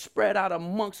Levites were spread out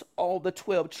amongst all the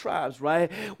 12 tribes,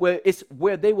 right?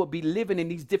 Where they would be living in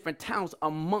these different towns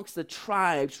amongst the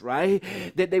tribes, right?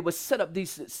 That they would set up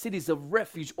these cities of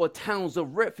refuge or towns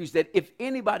of refuge, that if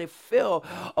anybody fell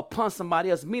upon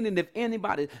somebody else, meaning if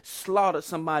anybody slaughtered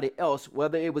somebody else,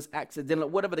 whether it was accidental,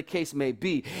 whatever the case may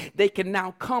be, they can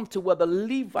now come to where the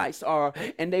Levites are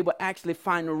and they will actually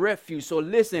find refuge. So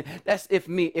listen, that's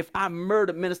if I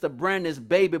murdered Minister Brandon's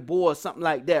baby boy or something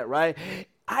like that, right?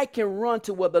 I can run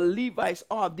to where the Levites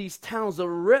are, these towns of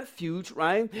refuge,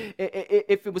 right?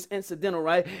 If it was incidental,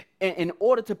 right? And in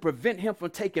order to prevent him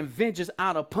from taking vengeance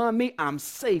out upon me, I'm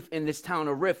safe in this town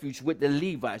of refuge with the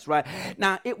Levites, right?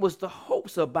 Now, it was the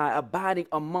hopes of by abiding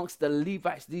amongst the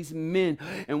Levites, these men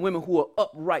and women who are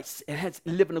upright and had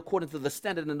living according to the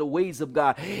standard and the ways of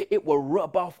God. It will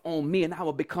rub off on me and I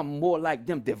will become more like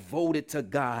them, devoted to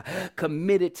God,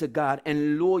 committed to God,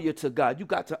 and loyal to God. You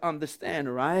got to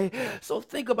understand, right? So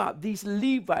think about these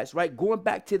Levites, right? Going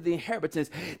back to the inheritance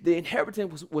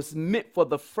was meant for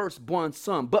the firstborn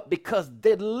son, but because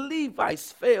the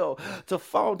Levites failed to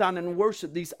fall down and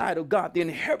worship these idol gods, the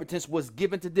inheritance was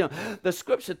given to them. The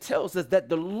scripture tells us that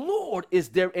the Lord is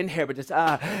their inheritance.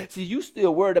 See, you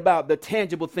still worried about the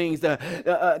tangible things, the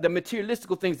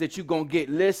materialistical things that you're going to get.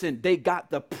 Listen, they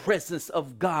got the presence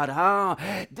of God.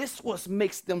 This what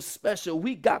makes them special.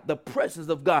 We got the presence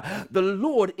of God. The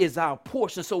Lord is our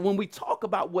portion. So when we talk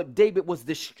about what David was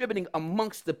distributing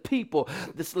amongst the people,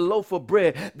 this loaf of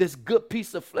bread, this good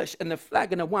piece of flesh, and the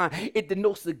flagon of wine, it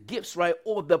denotes the gifts, right,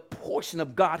 or the portion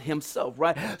of God himself,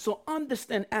 right? So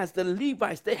understand, as the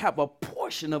Levites, they have a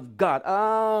portion of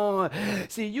God.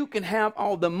 See, you can have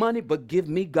all the money, but give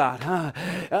me God.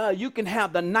 You can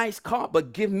have the nice car,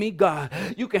 but give me God.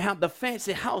 You can have the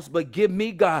fancy house, but give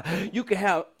me God. You can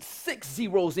have 6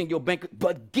 zeros in your bank,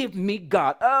 but give me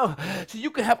God. So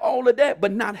you can have all of that,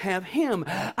 but not have him.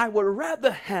 I would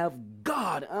rather have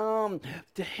God,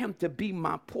 to him to be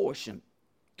my portion.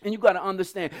 And you got to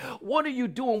understand, what are you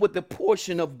doing with the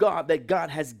portion of God that God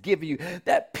has given you?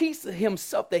 That piece of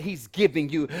himself that he's giving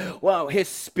you. Well, his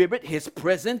spirit, his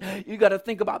presence. You got to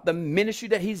think about the ministry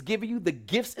that he's giving you, the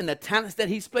gifts and the talents that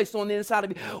he's placed on the inside of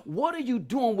you. What are you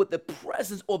doing with the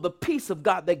presence or the peace of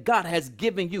God that God has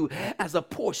given you as a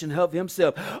portion of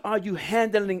himself? Are you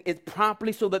handling it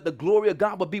properly so that the glory of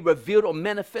God will be revealed or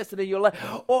manifested in your life?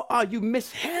 Or are you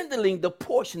mishandling the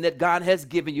portion that God has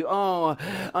given you? Are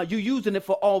you using it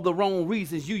for all the wrong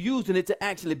reasons? You using it to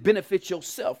actually benefit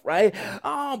yourself, right?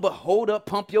 But hold up,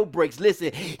 pump your brakes.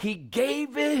 Listen, he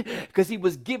gave it because he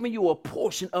was giving you a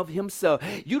portion of himself.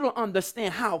 You don't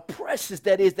understand how precious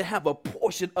that is to have a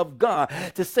portion of God,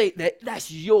 to say that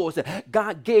that's yours.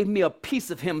 God gave me a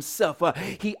piece of himself. I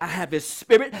have his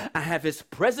spirit, I have his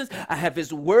presence, I have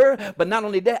his word, but not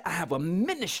only that, I have a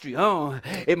ministry.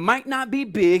 It might not be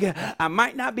big, I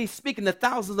might not be speaking to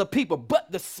thousands of people, but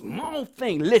the small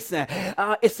thing, listen,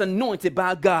 it's anointed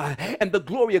by God, and the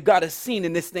glory of God is seen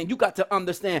in this thing. You got to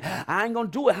understand, I ain't gonna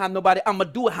do it how nobody, I'm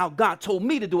gonna do it how God told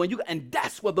me to do it. And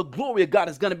that's where the glory of God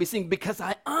is gonna be seen, because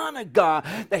I honor God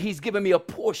that he's given me a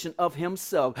portion of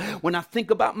himself. When I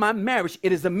think about my marriage,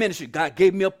 it is a ministry. God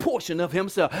gave me a portion of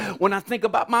himself. When I think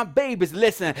about my babies,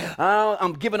 listen,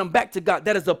 I'm giving them back to God.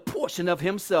 That is a portion of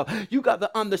himself. You got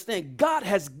to understand, God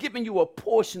has given you a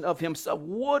portion of himself.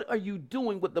 What are you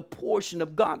doing with the portion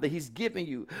of God that he's given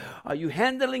you? Are you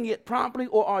handling it properly,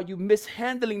 or are you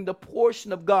mishandling the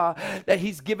portion of God that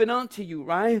he's given unto you,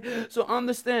 right? So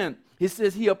understand, he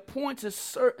says he appointed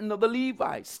certain of the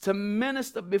Levites to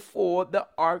minister before the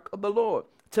ark of the Lord.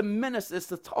 To minister is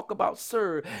to talk about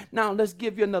serve. Now, let's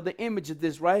give you another image of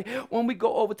this, right? When we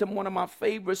go over to one of my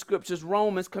favorite scriptures,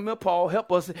 Romans, come here, Paul,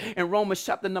 help us. In Romans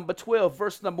chapter number 12,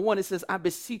 verse number 1, it says, I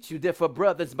beseech you, therefore,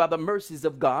 brothers, by the mercies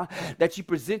of God, that you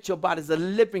present your bodies a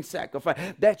living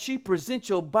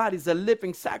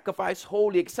sacrifice,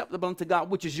 holy, acceptable unto God,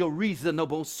 which is your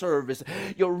reasonable service.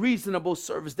 Your reasonable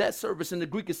service. That service in the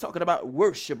Greek is talking about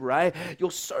worship, right?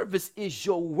 Your service is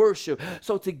your worship.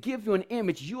 So to give you an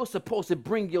image, you are supposed to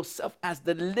bring yourself as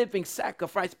the living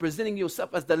sacrifice, presenting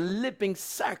yourself as the living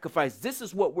sacrifice. This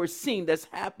is what we're seeing that's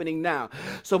happening now.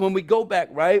 So when we go back,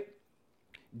 right,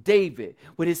 David,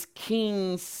 with his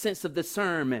keen sense of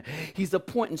discernment, he's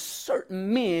appointing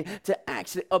certain men to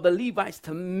actually, of the Levites,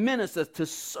 to minister, to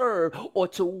serve, or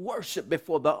to worship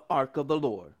before the ark of the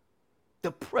Lord.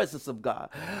 The presence of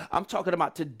God. I'm talking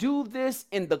about to do this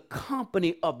in the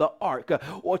company of the ark,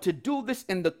 or to do this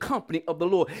in the company of the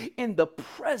Lord, in the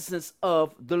presence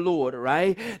of the Lord,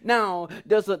 right? Now,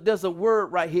 there's a word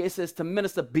right here. It says to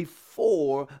minister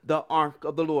before the ark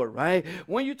of the Lord, right?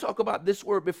 When you talk about this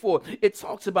word before, it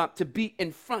talks about to be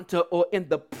in front of or in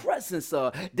the presence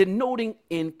of, denoting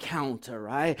encounter,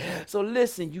 right? So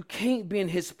listen, you can't be in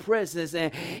his presence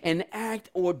and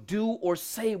act or do or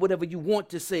say whatever you want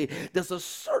to say. There's a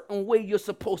certain way you're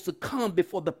supposed to come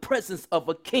before the presence of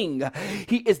a king.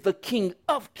 He is the King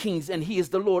of kings and he is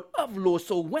the Lord of lords.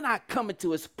 So when I come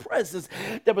into his presence,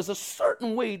 there is a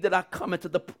certain way that I come into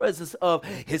the presence of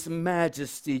his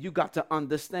majesty. You got to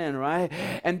understand, right?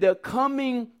 And they're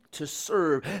coming to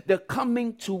serve. They're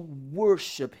coming to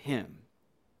worship him.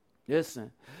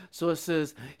 Listen. So it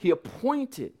says he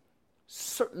appointed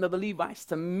certain of the Levites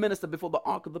to minister before the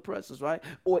ark of the presence, right?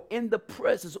 Or in the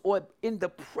presence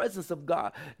of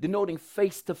God, denoting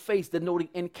face to face, denoting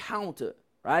encounter,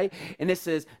 right? And it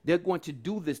says they're going to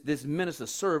do this minister,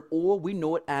 serve, or we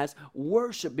know it as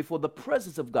worship before the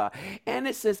presence of God. And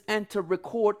it says, and to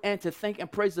record and to thank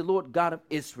and praise the Lord God of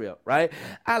Israel, right?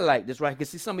 I like this, right? Because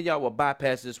see, some of y'all will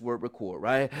bypass this word record,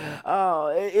 right?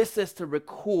 It says to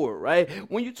record, right?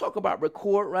 When you talk about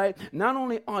record, right? Not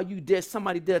only are you there,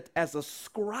 somebody there as a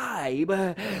scribe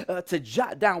to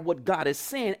jot down what God is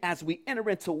saying as we enter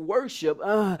into worship.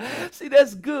 See,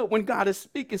 that's good when God is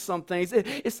speaking some things.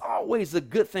 It's always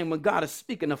a good thing when God is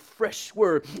speaking a fresh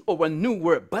word or a new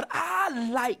word. But I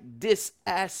like this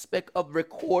aspect of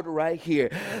record right here.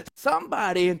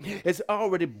 Somebody has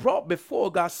already brought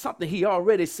before God something he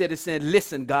already said. It said,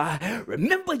 listen, God,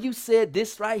 remember you said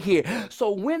this right here.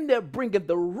 So when they're bringing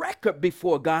the record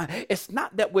before God, it's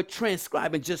not that we're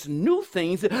transcribing just new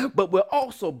things, but we're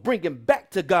also bringing back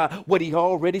to God what he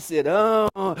already said. Oh,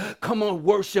 come on,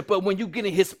 worshiper. When you get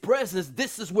in his presence,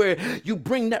 this is where you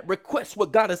bring that request,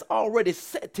 what God has already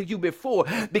said to you before,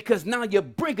 because now you're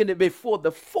bringing it before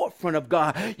the forefront of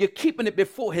God. You're keeping it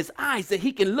before his eyes that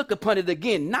he can look upon it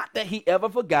again. Not that he ever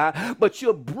forgot, but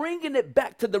you're bringing it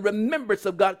back to the remembrance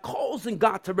of God, causing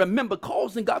God to remember,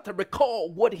 causing God to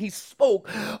recall what he spoke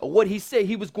or what he said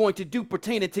he was going to do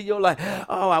pertaining to your life.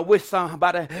 Oh, I wish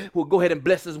somebody would go ahead and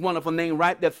bless his wonderful name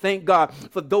right there. Thank God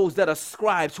for those that are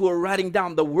scribes who are writing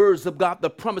down the words of God, the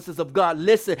promises of God.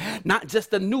 Listen, not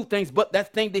just the new things, but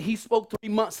that thing that he spoke 3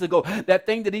 months ago, that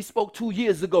thing that he spoke 2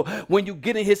 years ago. When you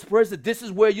get in his presence, this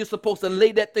is where you're supposed to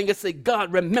lay that thing and say,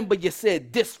 God, remember you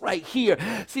said this right here.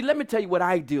 See, let me tell you what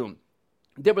I do.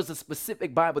 There was a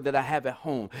specific Bible that I have at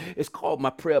home. It's called my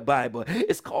prayer Bible.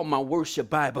 It's called my worship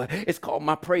Bible. It's called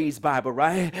my praise Bible,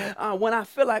 right? When I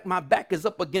feel like my back is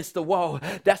up against the wall,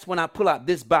 that's when I pull out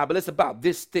this Bible. It's about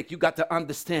this thick. You got to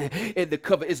understand the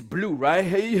cover is blue,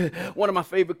 right? One of my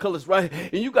favorite colors, right?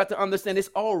 And you got to understand it's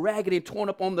all raggedy and torn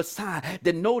up on the side,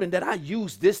 denoting that I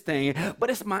use this thing. But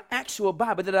it's my actual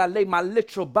Bible that I lay my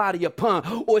literal body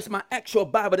upon, or it's my actual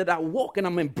Bible that I walk and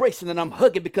I'm embracing and I'm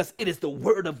hugging because it is the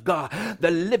Word of God,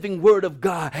 the living Word of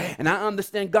God. And I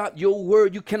understand, God, your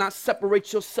word, you cannot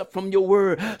separate yourself from your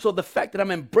word. So the fact that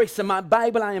I'm embracing my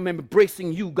Bible, I am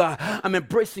embracing you, God. I'm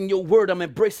embracing your word. I'm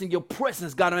embracing your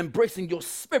presence, God. I'm embracing your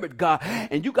spirit, God.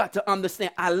 And you got to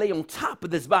understand, I lay on top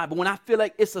of this Bible. When I feel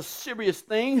like it's a serious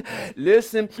thing,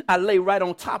 listen, I lay right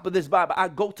on top of this Bible. I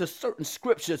go to certain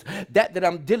scriptures that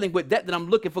I'm dealing with, that I'm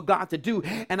looking for God to do.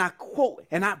 And I quote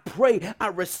and I pray, I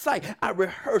recite, I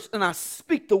rehearse, and I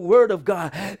speak the word of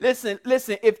God. Listen,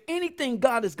 if anything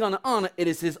God is going to honor, it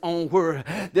is his own word.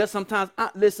 There's sometimes,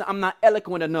 I'm not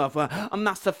eloquent enough. I'm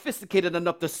not sophisticated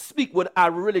enough to speak what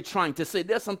I'm really trying to say.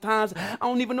 There's sometimes I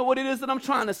don't even know what it is that I'm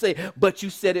trying to say, but you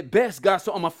said it best, God,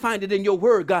 so I'm going to find it in your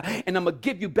word, God, and I'm going to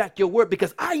give you back your word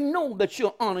because I know that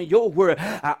you'll honor your word.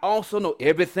 I also know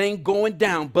everything going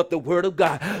down but the word of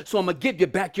God, so I'm going to give you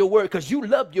back your word because you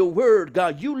love your word,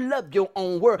 God. You love your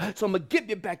own word, so I'm going to give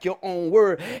you back your own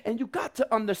word. And you got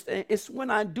to understand, it's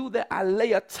when I do that, I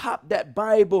lay atop that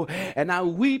Bible and I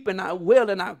weep and I wail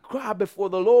and I cry before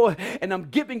the Lord, and I'm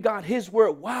giving God his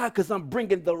word. Why? Because I'm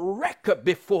bringing the record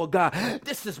before God.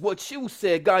 This is what you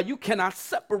said, God. You cannot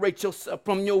separate yourself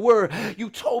from your word. You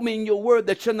told me in your word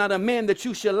that you're not a man that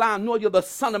you shall lie, nor you're the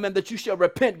son of man that you shall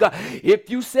repent, God. If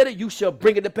you said it, you shall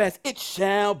bring it to pass. It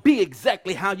shall be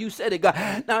exactly how you said it,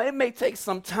 God. Now, it may take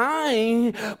some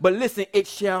time, but listen, it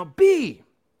shall be.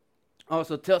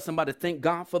 Also, tell somebody, thank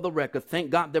God for the record.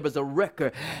 Thank God there is a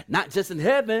record, not just in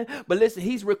heaven, but listen,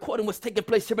 he's recording what's taking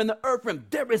place here in the earth realm.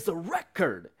 There is a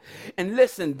record. And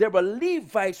listen, there are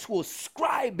Levites who are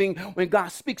scribing when God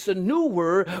speaks a new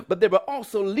word, but there are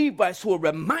also Levites who are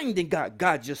reminding God,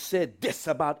 God just said this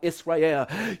about Israel.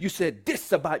 You said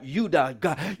this about Judah,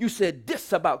 God. You said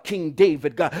this about King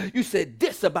David, God. You said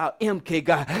this about MK,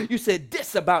 God. You said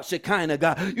this about Shekinah,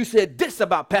 God. You said this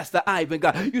about Pastor Ivan,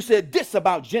 God. You said this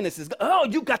about Genesis, God. Oh,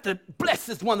 you got to bless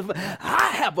this wonderful.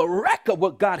 I have a record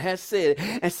what God has said.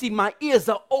 And see, my ears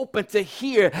are open to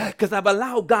hear because I've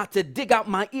allowed God to dig out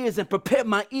my ears and prepare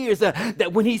my ears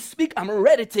that when he speaks, I'm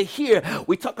ready to hear.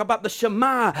 We talk about the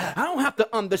Shema. I don't have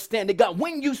to understand it, God.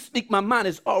 When you speak, my mind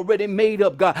is already made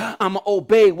up, God. I'm going to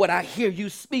obey what I hear you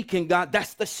speaking, God.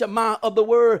 That's the Shema of the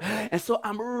word. And so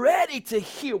I'm ready to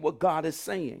hear what God is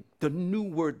saying. The new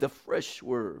word, the fresh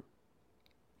word.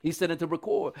 He said it to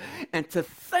record and to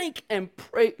thank and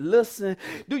pray. Listen,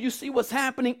 do you see what's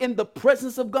happening in the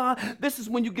presence of God? This is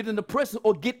when you get in the presence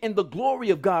or get in the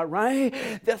glory of God, right?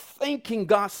 They're thanking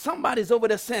God. Somebody's over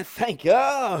there saying, thank you.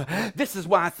 Oh, this is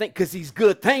why I think, because he's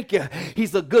good. Thank you.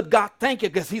 He's a good God. Thank you,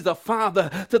 because he's a father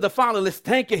to the fatherless.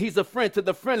 Thank you. He's a friend to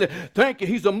the friendless. Thank you.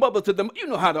 He's a mother to them. You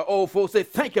know how the old folks say,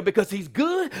 thank you, because he's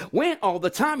good. When? All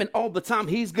the time, and all the time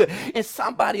he's good. And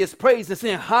somebody is praising,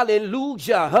 saying,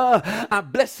 hallelujah. I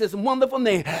bless his wonderful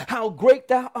name. How great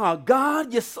thou art,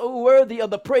 God. You're so worthy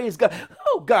of the praise, God.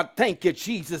 Oh, God, thank you,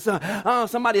 Jesus.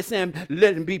 Somebody is saying,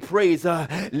 let him be praised.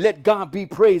 Let God be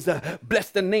praised. Bless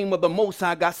the name of the Most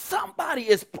High God. Somebody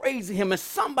is praising him, and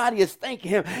somebody is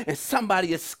thanking him, and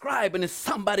somebody is scribing, and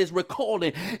somebody is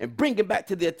recalling and bringing back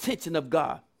to the attention of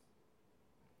God.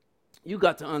 You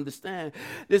got to understand,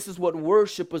 this is what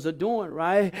worshipers are doing,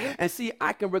 right? And see,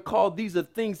 I can recall these are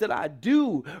things that I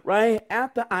do, right?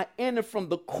 After I enter from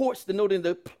the courts, denoting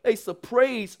the place of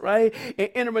praise, right? And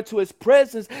enter into his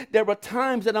presence, there are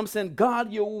times that I'm saying,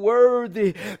 God, you're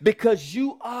worthy because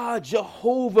you are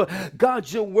Jehovah.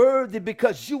 God, you're worthy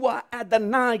because you are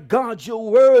Adonai. God, you're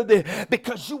worthy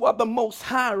because you are the Most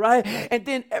High, right? And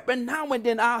then every now and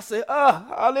then I'll say,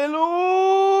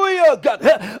 hallelujah.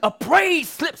 God, a praise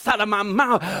slips out of my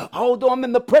mouth. Although I'm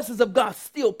in the presence of God,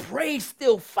 still praise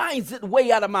still finds its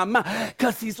way out of my mouth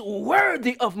because he's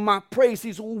worthy of my praise.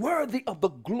 He's worthy of the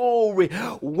glory,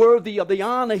 worthy of the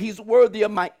honor. He's worthy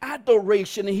of my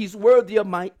adoration, and he's worthy of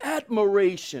my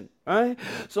admiration. Right?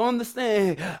 So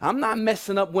understand, I'm not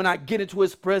messing up when I get into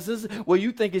his presence where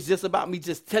you think it's just about me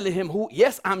just telling him who.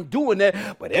 Yes, I'm doing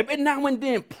that, but every now and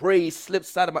then praise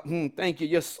slips out of my, thank you,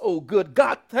 you're so good.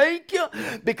 God, thank you,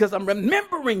 because I'm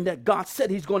remembering that God said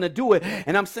he's going to do it.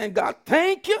 And I'm saying, God,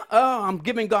 thank you. Oh, I'm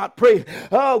giving God praise.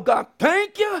 Oh, God,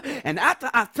 thank you. And after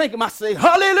I thank him, I say,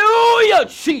 hallelujah,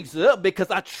 Jesus,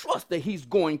 because I trust that he's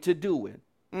going to do it.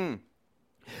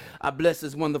 I bless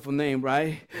his wonderful name,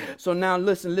 right? So now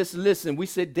listen. We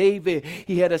said David,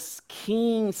 he had a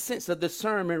keen sense of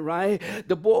discernment, right?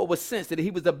 The boy was sensitive. He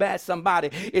was a bad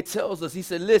somebody. It tells us, he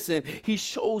said, listen, he's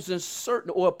chosen certain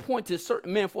or appointed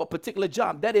certain men for a particular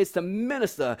job. That is to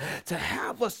minister, to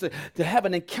have us to have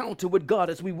an encounter with God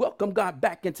as we welcome God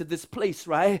back into this place,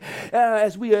 right?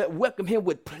 As we welcome him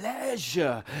with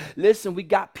pleasure. Listen, we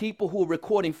got people who are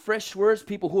recording fresh words,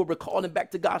 people who are recalling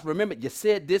back to God. Remember, you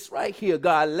said this right here,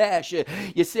 God, last year.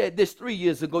 You said this 3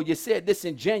 years ago. You said this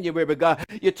in January, God.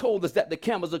 You told us that the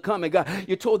camels are coming, God.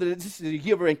 You told us that this is a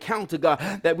year of encounter, God,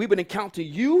 that we would encounter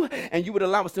you and you would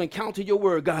allow us to encounter your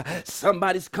word, God.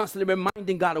 Somebody's constantly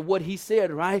reminding God of what he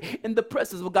said, right? In the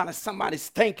presence of God, and somebody's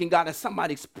thanking God, and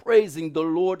somebody's praising the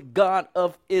Lord God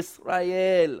of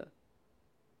Israel.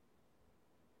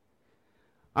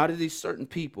 Out of these certain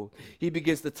people, he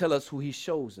begins to tell us who he's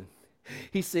chosen.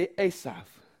 He said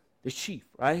Asaph, the chief,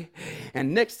 right?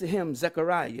 And next to him,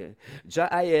 Zechariah,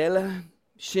 Jael,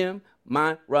 Shem,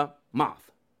 Miramoth.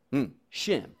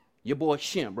 Shem, your boy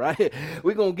Shem, right?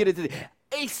 We're going to get into the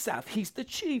Asaph, he's the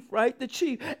chief, right? The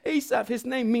chief. Asaph, his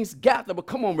name means gatherer.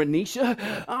 Come on,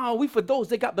 Renisha. We, for those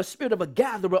that got the spirit of a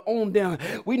gatherer on them,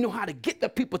 we know how to get the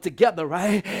people together,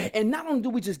 right? And not only do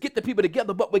we just get the people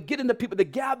together, but we're getting the people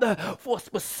together for a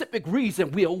specific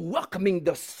reason. We are welcoming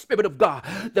the Spirit of God,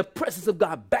 the presence of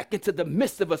God back into the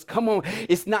midst of us. Come on.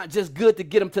 It's not just good to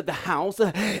get them to the house,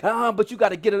 but you got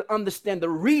to get to understand the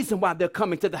reason why they're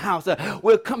coming to the house.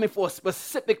 We're coming for a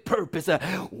specific purpose.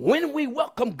 When we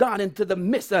welcome God into the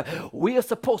midst, we are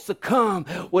supposed to come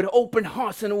with open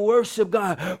hearts and worship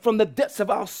God from the depths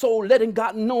of our soul, letting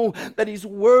God know that he's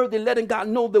worthy, letting God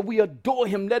know that we adore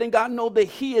him, letting God know that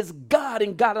he is God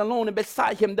and God alone, and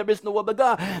beside him there is no other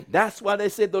God. That's why they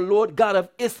say the Lord God of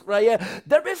Israel.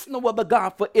 There is no other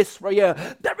God for Israel.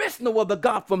 There is no other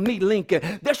God for me,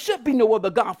 Lincoln. There should be no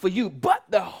other God for you but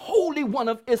the Holy One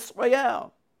of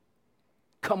Israel.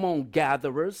 Come on,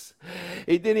 gatherers.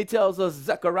 And then he tells us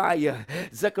Zechariah.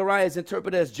 Zechariah is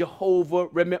interpreted as Jehovah.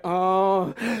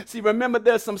 Remember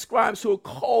there's some scribes who are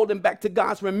called him back to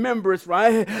God's remembrance,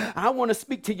 right? I want to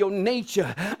speak to your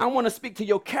nature. I want to speak to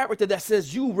your character that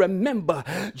says you remember.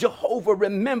 Jehovah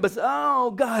remembers.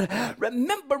 Oh, God.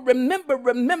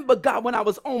 Remember, God, when I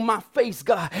was on my face,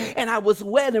 God, and I was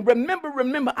wet. And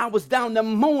remember, I was down there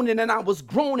moaning and I was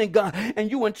groaning, God, and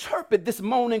you interpret this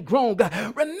moan and groan, God.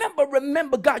 Remember,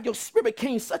 God, your spirit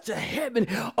came such a heaven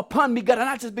upon me, God, and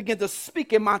I just began to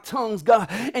speak in my tongues, God,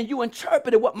 and you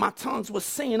interpreted what my tongues were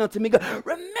saying unto me, God.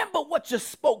 Remember what you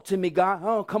spoke to me, God.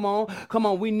 Oh, come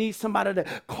on. We need somebody to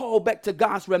call back to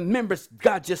God's remembrance.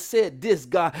 God just said this,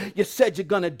 God. You said you're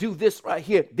going to do this right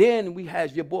here. Then we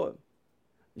have your boy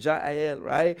Jael,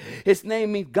 right? His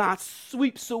name means God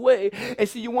sweeps away. And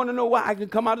so you want to know why I can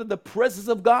come out of the presence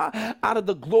of God, out of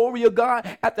the glory of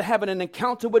God, after having an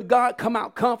encounter with God, come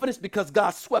out confidence because God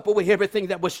swept away everything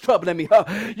that was troubling me.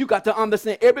 You got to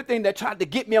understand everything that tried to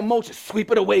get me emotion,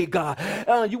 sweep it away, God.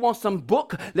 You want some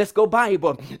book? Let's go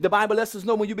Bible. The Bible lets us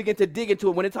know when you begin to dig into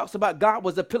it, when it talks about God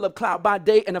was a pillar of cloud by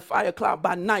day and a fire cloud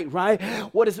by night, right?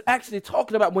 What it's actually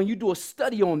talking about when you do a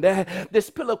study on that, this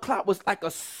pillar of cloud was like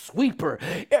a sweeper.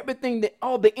 Everything that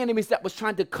all the enemies that was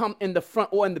trying to come in the front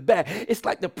or in the back, it's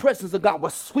like the presence of God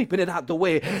was sweeping it out the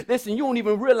way. Listen, you don't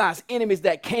even realize enemies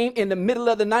that came in the middle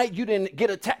of the night, you didn't get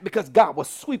attacked because God was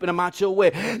sweeping them out your way.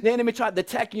 The enemy tried to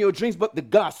attack in your dreams, but the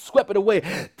God swept it away.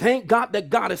 Thank God that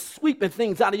God is sweeping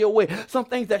things out of your way. Some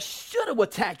things that should have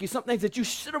attacked you, some things that you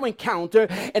should have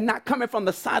encountered, and not coming from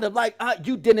the side of like,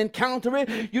 you didn't encounter it.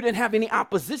 You didn't have any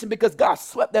opposition because God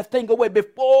swept that thing away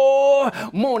before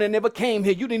morning ever came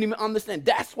here. You didn't even understand.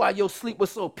 That's why your sleep was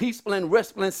so peaceful and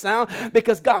restful and sound,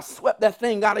 because God swept that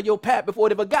thing out of your path before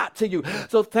it ever got to you.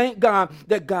 So thank God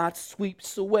that God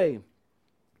sweeps away.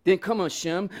 Then come on,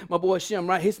 Shem, my boy Shem,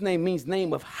 right? His name means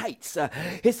name of heights.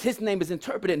 His name is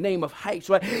interpreted name of heights,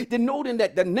 right? Denoting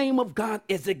that the name of God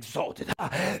is exalted.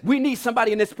 We need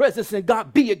somebody in his presence and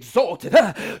God be exalted.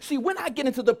 See, when I get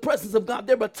into the presence of God,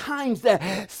 there are times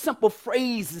that simple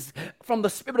phrases from the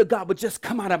Spirit of God would just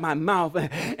come out of my mouth.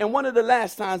 And one of the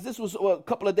last times, this was a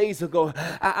couple of days ago,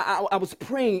 I was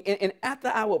praying, and after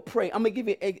I would pray, I'm going to give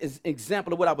you an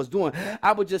example of what I was doing.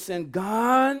 I was just saying,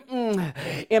 God,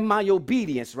 in my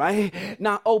obedience, right?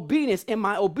 Now, obedience, in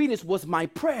my obedience was my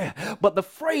prayer, but the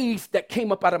phrase that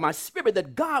came up out of my spirit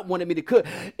that God wanted me to cook,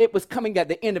 it was coming at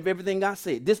the end of everything I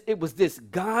said. It was this: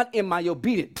 God, in my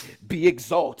obedience, be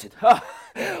exalted.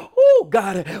 Oh,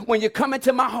 God, when you come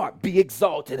into my heart, be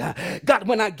exalted. God,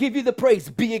 when I give you the praise,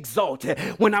 be exalted.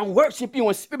 When I worship you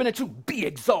in spirit and truth, be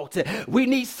exalted. We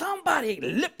need somebody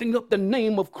lifting up the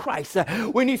name of Christ.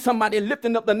 We need somebody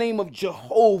lifting up the name of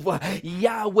Jehovah,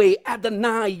 Yahweh,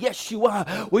 Adonai,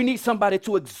 Yeshua. We need somebody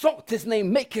to exalt his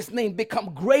name, make his name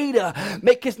become greater,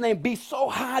 make his name be so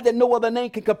high that no other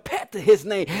name can compare to his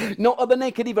name. No other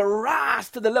name can even rise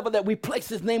to the level that we place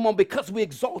his name on, because we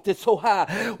exalt it so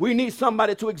high. We need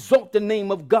somebody to exalt the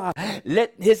name of God.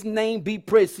 Let his name be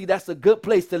praised. See, that's a good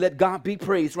place to let God be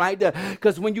praised, right there.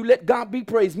 Because when you let God be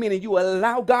praised, meaning you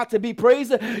allow God to be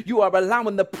praised, you are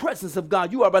allowing the presence of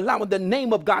God, you are allowing the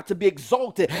name of God to be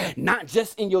exalted, not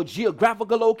just in your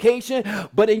geographical location,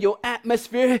 but in your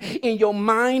atmosphere, in your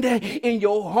mind, in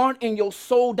your heart, in your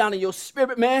soul, down in your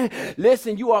spirit, man.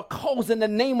 Listen, you are causing the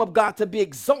name of God to be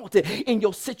exalted in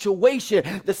your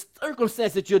situation, the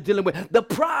circumstance that you're dealing with, the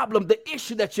problem, the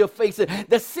issue that you're facing,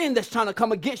 the sin that's trying to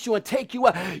come against you and take you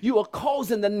out. You are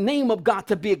causing the name of God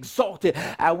to be exalted.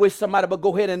 I wish somebody would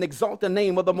go ahead and exalt the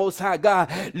name of the Most High God.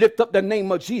 Lift up the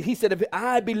name of Jesus. He said, if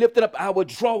I be lifted up, I will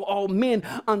draw all men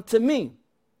unto me.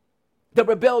 The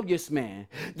rebellious man,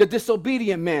 the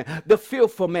disobedient man, the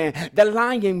fearful man, the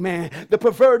lying man, the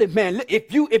perverted man.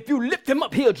 If you lift him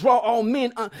up, he'll draw all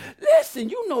men. Listen,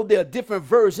 you know there are different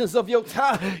versions of your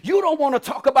time. You don't want to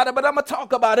talk about it, but I'm going to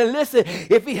talk about it. Listen,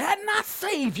 if he had not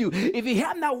saved you, if he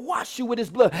had not washed you with his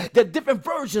blood, there are different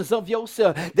versions of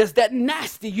yourself. There's that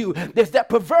nasty you. There's that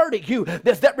perverted you.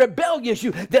 There's that rebellious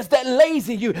you. There's that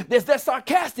lazy you. There's that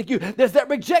sarcastic you. There's that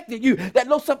rejected you, that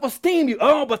low self-esteem you.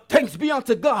 Oh, but thanks be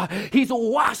unto God. He's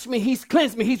washed me, he's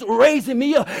cleansed me, he's raising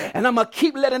me up, and I'm going to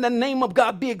keep letting the name of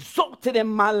God be exalted in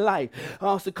my life.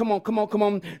 Oh, so come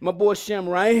on, my boy Shem,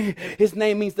 right? His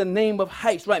name means the name of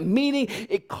heights, right? Meaning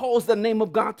it calls the name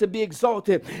of God to be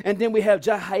exalted. And then we have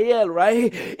Jahael,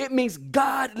 right? It means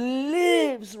God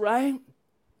lives, right?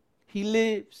 He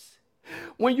lives.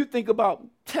 When you think about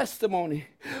testimony,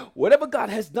 whatever God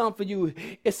has done for you,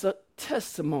 it's a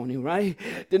testimony, right?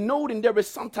 Denoting there is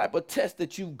some type of test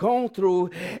that you've gone through,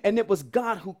 and it was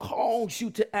God who caused you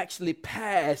to actually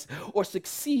pass or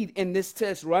succeed in this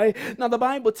test, right? Now, the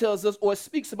Bible tells us, or it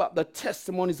speaks about the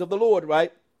testimonies of the Lord,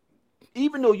 right?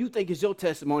 Even though you think it's your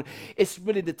testimony, it's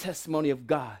really the testimony of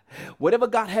God. Whatever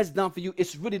God has done for you,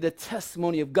 it's really the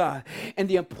testimony of God. And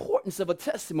the importance of a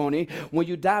testimony, when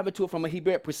you dive into it from a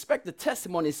Hebrew perspective,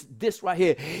 testimony is this right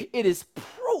here. It is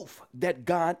proof that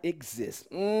God exists.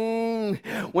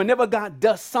 Whenever God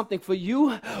does something for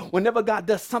you, whenever God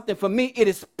does something for me, it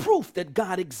is proof that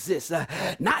God exists.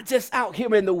 Not just out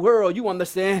here in the world, you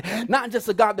understand? Not just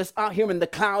a God that's out here in the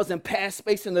clouds and past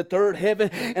space in the third heaven,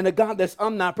 and a God that's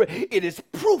omnipresent. It is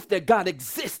proof that God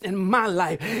exists in my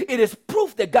life. It is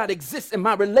proof that God exists in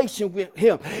my relation with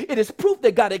him. It is proof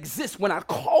that God exists when I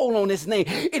call on his name.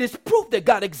 It is proof that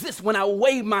God exists when I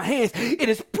wave my hands. It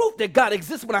is proof that God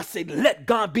exists when I say, let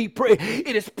God be praised.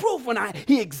 It is proof when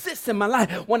he exists in my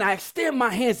life, when I extend my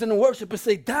hands in worship and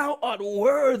say, thou art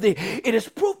worthy. It is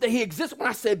proof that he exists when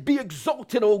I say, be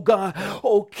exalted, O God,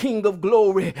 O King of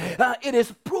glory. It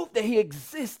is proof that he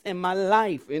exists in my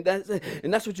life. And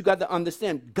that's what you got to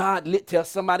understand. God tell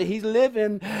somebody he's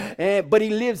living, but he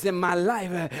lives in my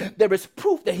life. There is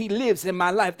proof that he lives in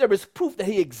my life. There is proof that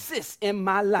he exists in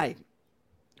my life.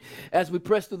 As we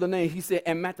press through the name, he said,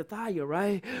 and Mattathiah,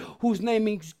 right? Whose name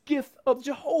means gift of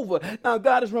Jehovah. Now,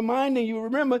 God is reminding you,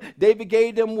 remember, David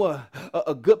gave them what?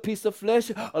 A good piece of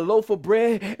flesh, a loaf of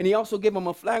bread, and he also gave them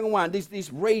a flagon of wine,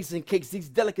 these raisin cakes, these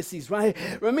delicacies, right?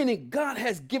 Meaning God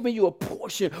has given you a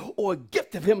portion or a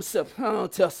gift of himself. Oh,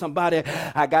 tell somebody,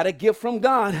 I got a gift from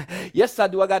God. Yes, I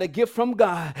do. I got a gift from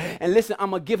God. And listen,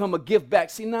 I'm going to give him a gift back.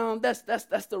 See, now that's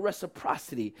the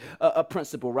reciprocity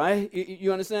principle, right?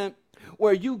 You understand?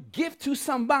 Where you give to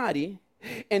somebody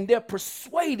and they're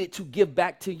persuaded to give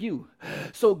back to you.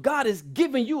 So God is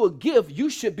giving you a gift.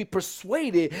 You should be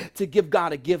persuaded to give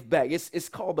God a gift back. It's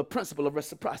called the principle of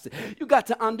reciprocity. You got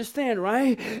to understand,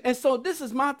 right? And so this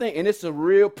is my thing, and it's a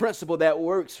real principle that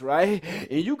works, right?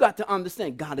 And you got to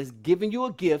understand God is giving you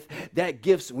a gift. That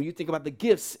gifts, when you think about the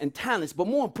gifts and talents, but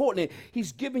more importantly,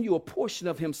 he's giving you a portion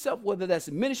of himself, whether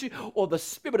that's ministry or the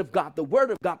Spirit of God, the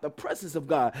Word of God, the presence of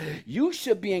God. You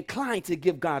should be inclined to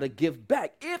give God a gift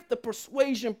back. If the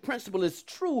persuasion principle is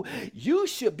true, you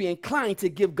should be inclined to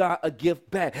give God a gift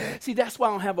back. See, that's why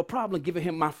I don't have a problem giving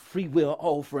him my free will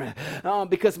offering,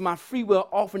 because my free will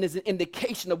offering is an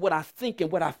indication of what I think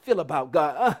and what I feel about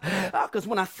God. Because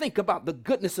when I think about the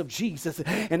goodness of Jesus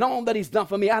and all that he's done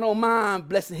for me, I don't mind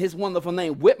blessing his wonderful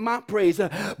name with my praise,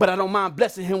 but I don't mind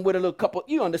blessing him with a little couple.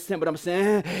 You understand what I'm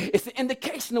saying? It's an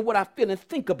indication of what I feel and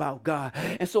think about God.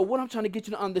 And so what I'm trying to get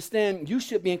you to understand, you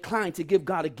should be inclined to give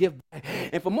God a gift back.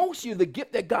 And for most of you, the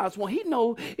gift that God's want, he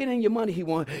know it ain't your money he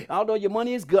want. Although your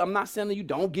money is good, I'm not saying that you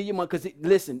don't give your money, because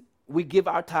listen, we give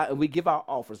our tithe and we give our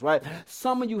offers, right?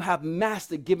 Some of you have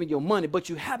mastered giving your money, but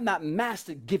you have not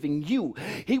mastered giving you.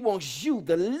 He wants you,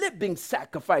 the living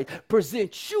sacrifice,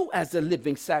 present you as a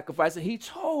living sacrifice. And he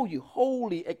told you,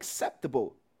 holy,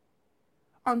 acceptable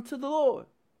unto the Lord.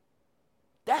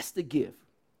 That's the gift.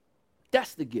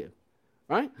 That's the gift,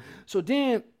 right? So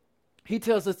then he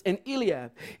tells us in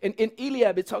Eliab, and in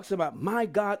Eliab it talks about my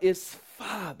God is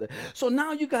Father. So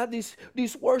now you got these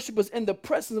worshipers in the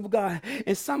presence of God,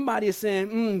 and somebody is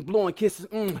saying, blowing kisses,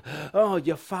 oh,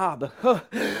 your Father.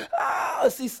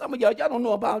 See, some of y'all don't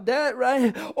know about that,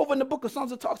 right? Over in the book of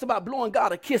Psalms, it talks about blowing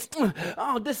God a kiss.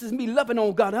 Oh, this is me loving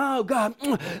on God. Oh, God,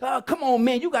 come on,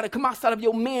 man. You got to come outside of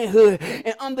your manhood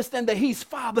and understand that he's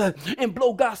Father and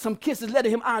blow God some kisses,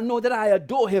 letting him know that I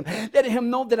adore him, letting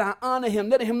him know that I honor him,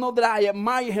 letting him know that I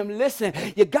admire him. Listen,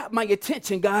 you got my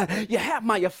attention, God. You have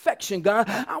my affection, God.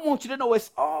 I want you to know it's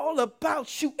all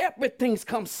about you. Everything's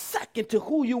come second to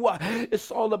who you are. It's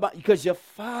all about you because your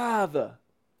Father.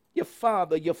 Your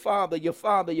father, your father, your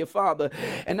father, your father.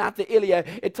 And after Eliab,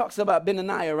 it talks about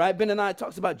Benaniah, right? Benaniah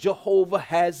talks about Jehovah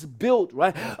has built,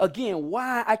 right? Again,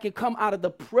 why I can come out of the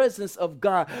presence of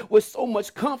God with so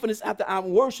much confidence after I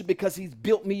worship, because he's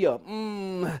built me up.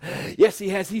 Yes, he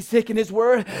has. He's taken his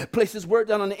word, placed his word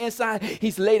down on the inside.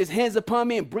 He's laid his hands upon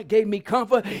me and gave me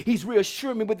comfort. He's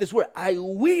reassured me with this word. I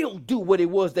will do what it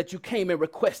was that you came and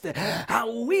requested. I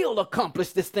will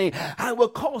accomplish this thing. I will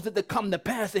cause it to come to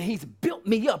pass. And he's built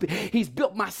me up. He's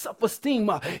built my self-esteem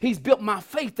up. He's built my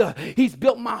faith up. He's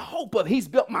built my hope up. He's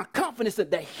built my confidence up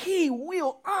that he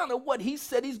will honor what he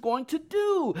said he's going to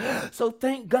do. So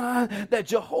thank God that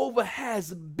Jehovah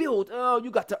has built. Oh,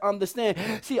 you got to understand.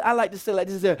 See, I like to say like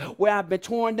this, where I've been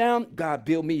torn down, God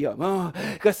built me up.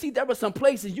 Because see, there were some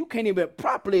places you can't even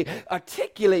properly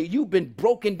articulate. You've been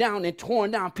broken down and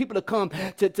torn down. People have come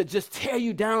to just tear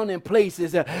you down in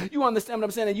places. You understand what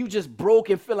I'm saying? And you just broke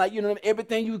and feel like,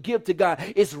 everything you give to God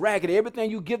is raggedy.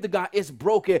 Everything you give to God is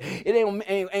broken.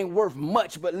 It ain't worth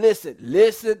much. But listen.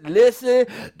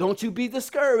 Don't you be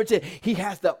discouraged. He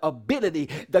has the ability,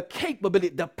 the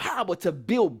capability, the power to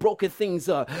build broken things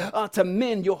up, to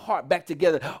mend your heart back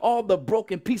together. All the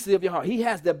broken pieces of your heart, he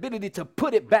has the ability to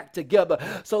put it back together.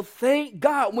 So thank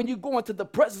God when you go into the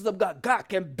presence of God, God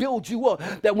can build you up.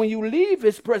 That when you leave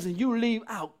his presence, you leave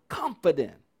out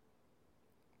confident.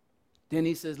 Then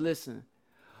he says, listen,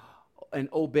 and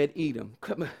Obed-Edom.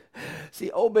 See,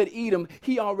 Obed-Edom,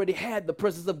 he already had the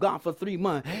presence of God for 3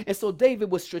 months. And so David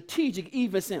was strategic,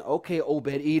 even saying, okay,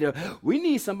 Obed-Edom, we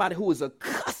need somebody who is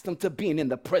accustomed to being in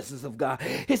the presence of God.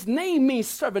 His name means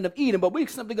servant of Edom, but we're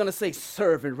simply going to say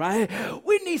servant, right?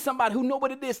 We need somebody who knows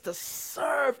what it is to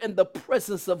serve in the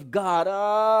presence of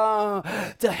God,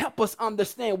 to help us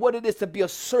understand what it is to be a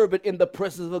servant in the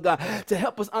presence of God, to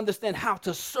help us understand how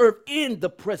to serve in the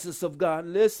presence of God.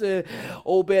 Listen,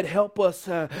 Obed, help us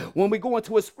when we go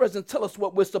into his presence. Tell us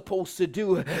what we're supposed to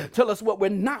do. Tell us what we're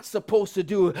not supposed to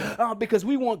do, because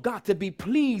we want God to be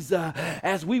pleased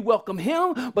as we welcome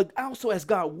him, but also as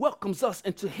God welcomes us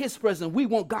into his presence. We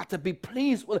want God to be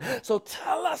pleased with us. So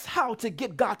tell us how to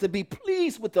get God to be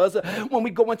pleased with us when we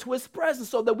go into his presence,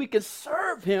 so that we can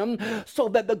serve him, so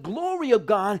that the glory of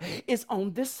God is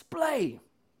on display.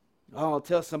 Oh,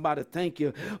 tell somebody thank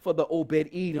you for the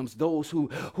Obed-Edoms, those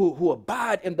who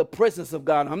abide in the presence of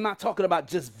God. I'm not talking about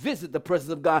just visit the presence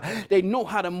of God. They know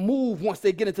how to move once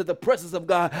they get into the presence of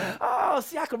God. Oh,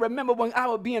 see, I can remember when I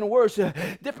would be in worship,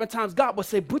 different times God would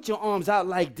say, put your arms out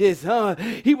like this.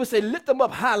 He would say, lift them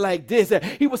up high like this.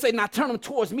 He would say, now turn them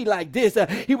towards me like this.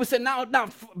 He would say, now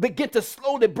begin to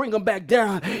slowly bring them back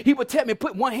down. He would tell me,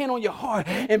 put one hand on your heart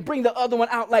and bring the other one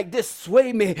out like this.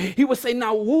 Sway me. He would say,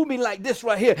 now woo me like this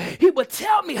right here. He would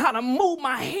tell me how to move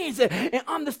my hands, and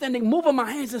understanding moving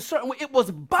my hands in a certain way. It was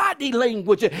body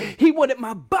language. He wanted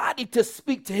my body to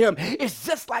speak to him. It's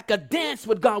just like a dance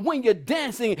with God. When you're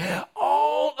dancing,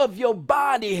 all of your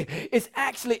body is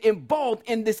actually involved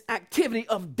in this activity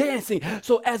of dancing.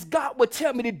 So as God would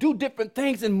tell me to do different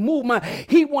things and move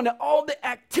he wanted all the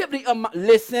activity of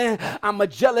listen, I'm a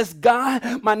jealous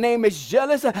God. My name is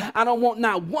jealous. I don't want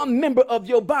not one member of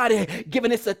your body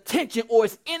giving its attention or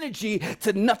its energy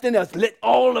to nothing else. Let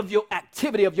all of your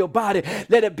activity of your body,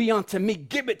 let it be unto me.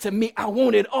 Give it to me. I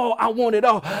want it all. I want it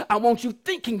all. I want you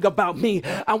thinking about me.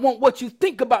 I want what you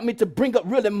think about me to bring up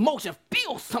real emotion.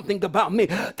 Feel something about me.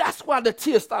 That's why the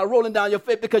tears start rolling down your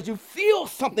face, because you feel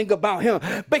something about him.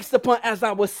 Based upon as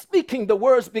I was speaking, the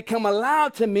words become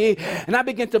alive to me, and I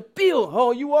begin to feel,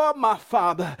 oh, you are my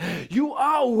Father. You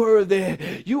are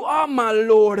worthy. You are my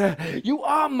Lord. You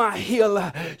are my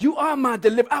healer. You are my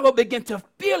deliverer. I will begin to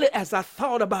feel it as I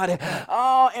thought about it.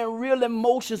 Oh, and real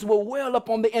emotions will well up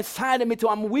on the inside of me till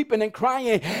I'm weeping and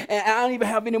crying, and I don't even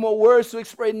have any more words to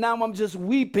express. Now I'm just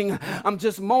weeping. I'm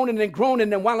just moaning and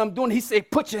groaning, and while I'm doing it, he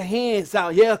said, put your hands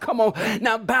out. Yeah, come on.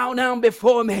 Now bow down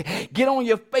before me. Get on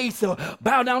your face.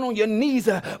 Bow down on your knees.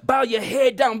 Bow your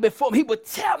head down before me. He would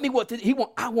tell me what he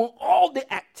want. I want all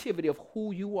the activity of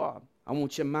who you are. I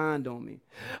want your mind on me.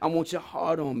 I want your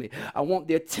heart on me. I want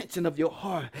the attention of your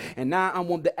heart. And now I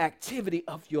want the activity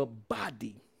of your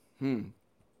body.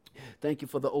 Thank you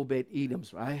for the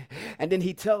Obed-Edoms, right? And then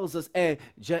he tells us, and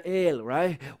Jael,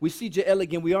 right? We see Jael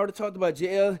again. We already talked about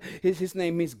Jael. His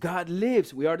name means God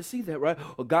lives. We already see that, right?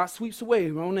 Or God sweeps away.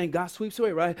 Wrong name, God sweeps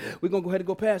away, right? We're going to go ahead and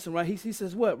go past him, right? He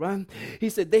says what, right? He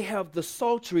said they have the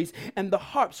psalteries and the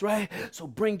harps, right? So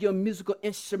bring your musical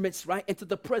instruments, right, into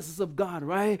the presence of God,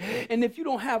 right? And if you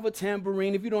don't have a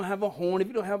tambourine, if you don't have a horn, if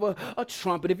you don't have a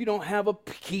trumpet, if you don't have a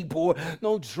keyboard,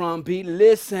 no drum beat,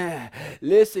 listen.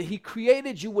 He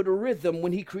created you with a rhythm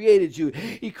when he created you.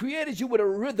 He created you with a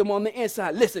rhythm on the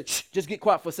inside. Listen, just get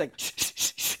quiet for a second.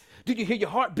 Did you hear your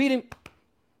heart beating?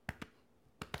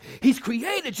 He's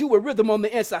created you with rhythm on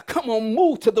the inside. Come on,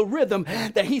 move to the rhythm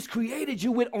that he's created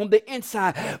you with on the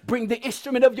inside. Bring the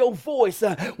instrument of your voice.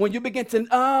 When you begin to,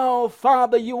 oh,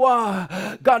 Father, you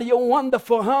are. God, you're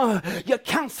wonderful, huh? Your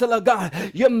counselor, God.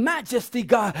 Your majesty,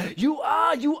 God. You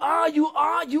are.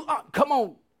 Come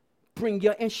on. Bring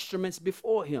your instruments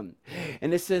before him.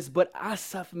 And it says, but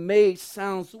Asaph made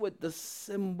sounds with the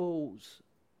cymbals.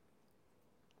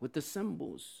 With the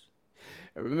cymbals.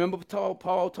 And remember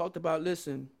Paul talked about,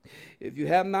 listen, if you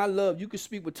have not love, you can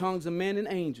speak with tongues of men and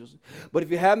angels. But if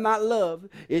you have not love,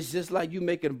 it's just like you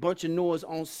making a bunch of noise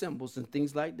on cymbals and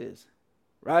things like this.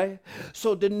 Right?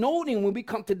 So denoting when we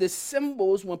come to the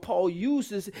symbols, when Paul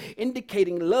uses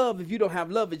indicating love, if you don't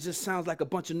have love, it just sounds like a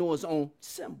bunch of noise on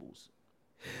cymbals.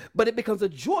 But it becomes a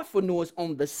joyful noise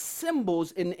on the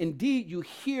cymbals, and indeed you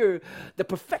hear the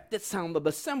perfected sound of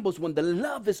the cymbals when the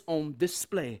love is on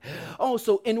display.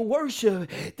 Also in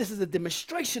worship, this is a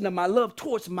demonstration of my love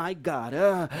towards my God.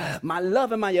 My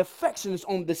love and my affection is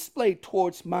on display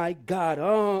towards my God.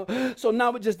 So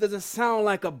now it just doesn't sound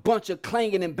like a bunch of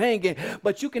clanging and banging,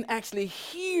 but you can actually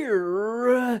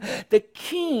hear the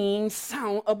keen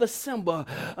sound of the cymbal.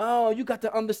 You got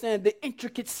to understand the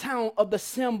intricate sound of the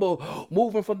cymbal,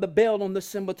 moving from the bell on the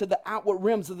cymbal to the outward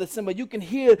rims of the cymbal. You can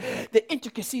hear the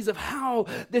intricacies of how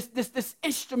this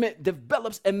instrument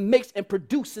develops and makes and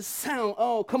produces sound.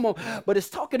 Oh, come on. But it's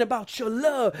talking about your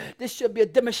love. This should be a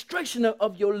demonstration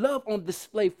of your love on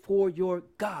display for your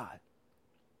God.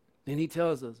 Then he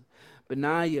tells us,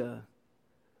 Benaiah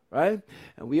right?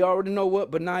 And we already know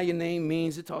what Benaiah name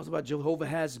means. It talks about Jehovah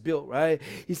has built, right?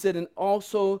 He said, and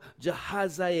also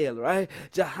Jahaziel, right?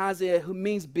 Jahaziel, who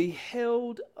means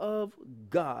beheld of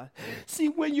God. See,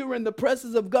 when you're in the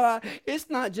presence of God, it's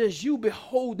not just you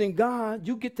beholding God.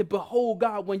 You get to behold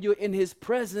God when you're in his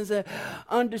presence and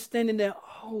understanding that,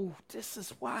 oh, this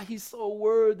is why he's so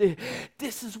worthy.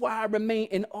 This is why I remain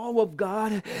in awe of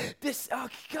God.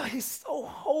 God, he's so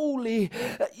holy.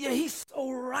 Yeah, he's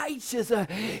so righteous.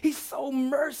 He's so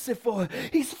merciful.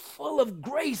 He's full of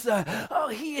grace.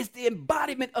 He is the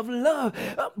embodiment of love.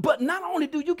 But not only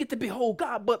do you get to behold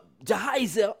God, but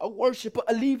Jahaziel, a worshiper,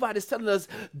 a Levite, is telling us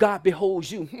God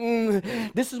beholds you.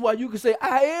 This is why you can say,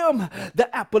 I am the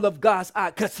apple of God's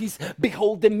eye, because he's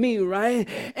beholding me, right?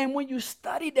 And when you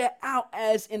study that out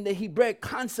as in the Hebraic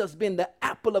concepts being the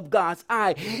apple of God's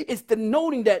eye, it's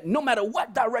denoting that no matter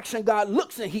what direction God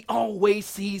looks in, he always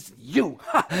sees you.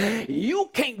 You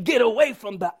can't get away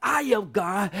from the eye of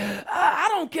God. I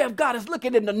don't care if God is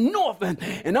looking in the north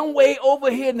and I'm way over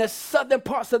here in the southern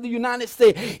parts of the United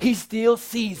States, he still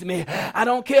sees me. I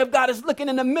don't care if God is looking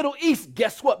in the Middle East.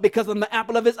 Guess what? Because I'm the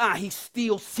apple of his eye, he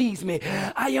still sees me.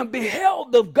 I am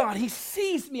beheld of God. He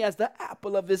sees me as the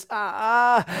apple of his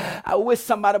eye. I wish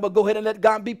somebody would go ahead and let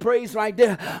God be praised right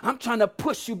there. I'm trying to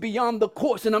push you beyond the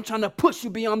course, and I'm trying to push you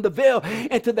beyond the veil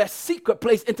into that secret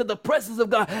place, into the presence of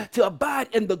God, to abide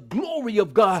in the glory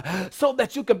of God, so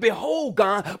that you can behold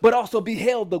God, but also be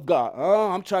held of God.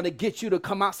 I'm trying to get you to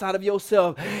come outside of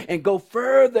yourself and go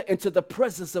further into the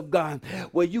presence of God,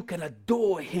 where you can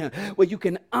adore him, where you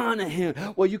can honor him,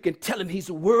 where you can tell him he's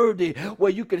worthy,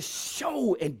 where you can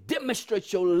show and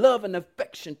demonstrate your love and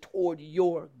affection toward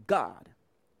your God.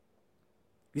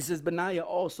 He says, Benaiah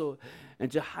also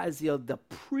and Jahaziel, the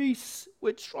priests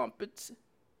with trumpets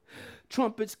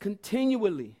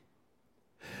continually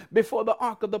before the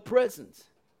ark of the presence.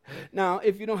 Now,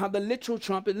 if you don't have the literal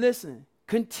trumpet, listen.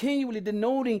 Continually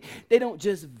denoting they don't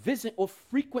just visit or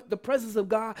frequent the presence of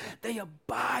God, they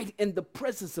abide in the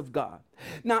presence of God.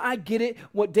 Now, I get it.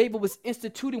 What David was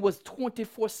instituting was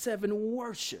 24/7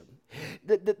 worship.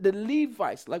 The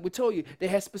Levites, like we told you, they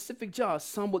had specific jobs.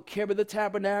 Some would carry the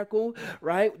tabernacle,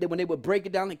 right? When they would break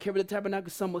it down and carry the tabernacle,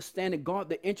 some would stand and guard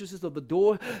the entrances of the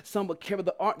door. Some would carry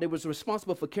the ark. They was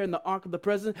responsible for carrying the ark of the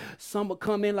presence. Some would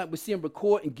come in, like we see and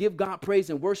record and give God praise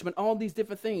and worship and all these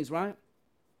different things, right?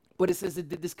 But it says it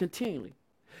did this continually.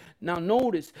 Now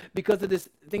notice, because of this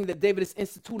thing that David is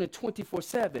instituting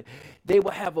 24/7, they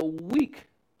will have a week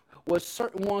where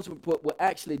certain ones will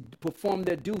actually perform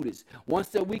their duties. Once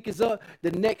their week is up, the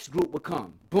next group will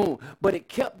come. Boom. But it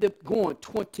kept them going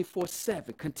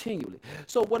 24/7 continually.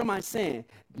 So what am I saying?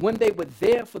 When they were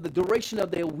there for the duration of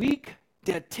their week,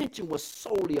 their attention was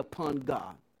solely upon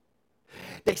God.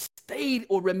 They stayed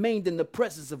or remained in the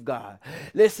presence of God.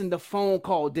 Listen, the phone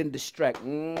call didn't distract.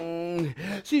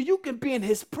 See, you can be in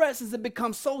his presence and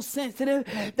become so sensitive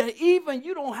that even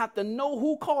you don't have to know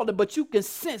who called it, but you can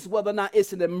sense whether or not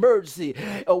it's an emergency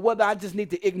or whether I just need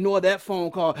to ignore that phone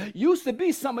call. Used to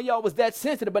be some of y'all was that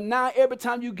sensitive, but now every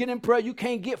time you get in prayer, you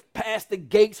can't get past the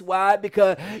gates. Why?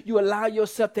 Because you allow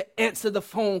yourself to answer the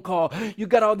phone call. You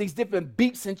got all these different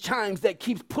beeps and chimes that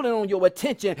keeps pulling on your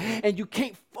attention, and you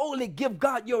can't fully give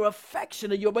God your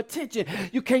affection or your attention.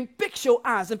 You can't fix your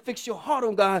eyes and fix your heart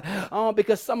on God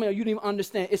because some of you didn't even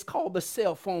understand. It's called the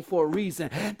cell phone for a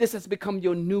reason. This has become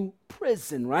your new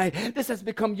prison, right? This has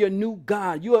become your new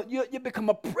God. You become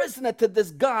a prisoner to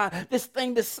this God, this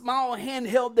thing, this small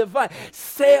handheld device.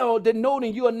 Cell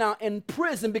denoting you are now in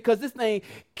prison because this thing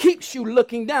keeps you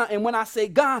looking down. And when I say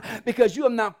God, because you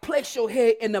have now placed your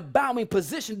head in a bowing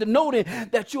position, denoting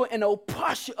that you're in a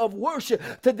posture of worship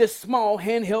to this small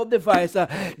handheld device.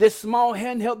 This small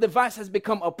handheld device has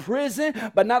become a prison,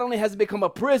 but not only has it become a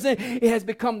prison, it has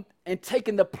become and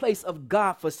taken the place of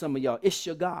God for some of y'all. It's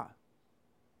your God.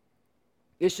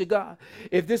 It's your God.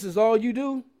 If this is all you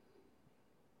do,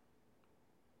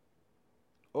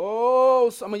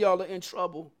 some of y'all are in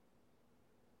trouble.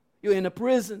 You're in a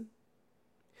prison.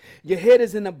 Your head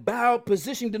is in a bowed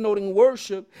position denoting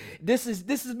worship. This has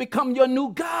become your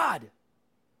new God.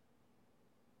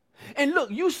 And look,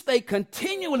 you stay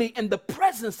continually in the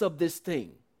presence of this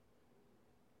thing.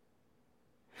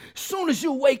 Soon as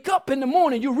you wake up in the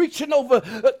morning, you're reaching over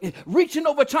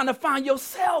trying to find your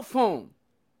cell phone.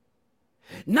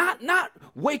 Not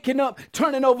waking up,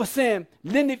 turning over, saying,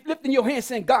 lifting your hand,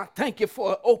 saying, God, thank you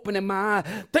for opening my eye.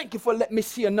 Thank you for letting me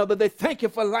see another day. Thank you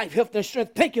for life, health, and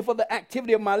strength. Thank you for the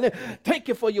activity of my life. Thank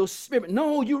you for your spirit.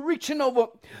 No, you're reaching over,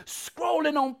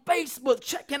 scrolling on Facebook,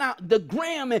 checking out the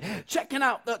gram and checking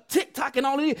out the TikTok and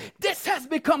all of this. This has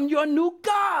become your new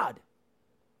God.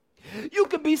 You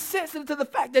can be sensitive to the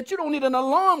fact that you don't need an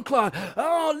alarm clock.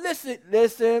 Oh,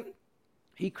 listen.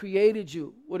 He created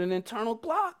you with an internal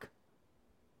clock.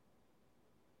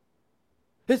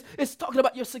 It's talking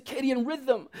about your circadian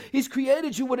rhythm. He's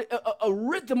created you with a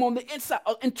rhythm on the inside,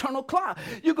 an internal clock.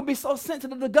 You can be so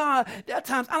sensitive to God. There are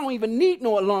times I don't even need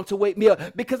no alarm to wake me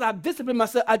up because I've disciplined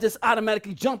myself. I just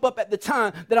automatically jump up at the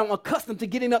time that I'm accustomed to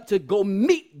getting up to go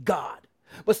meet God.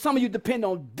 But some of you depend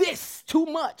on this too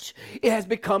much. It has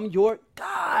become your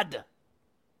God.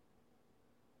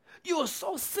 You are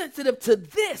so sensitive to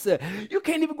this. You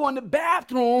can't even go in the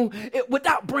bathroom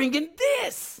without bringing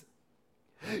this.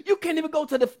 You can't even go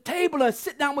to the table and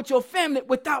sit down with your family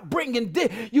without bringing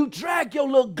this. You drag your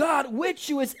little God with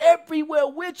you. It's everywhere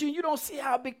with you. You don't see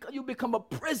how you become a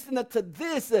prisoner to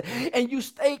this and you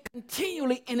stay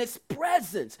continually in its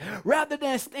presence rather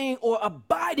than staying or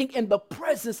abiding in the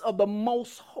presence of the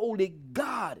most holy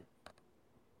God.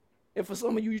 And for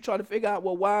some of you, you try to figure out,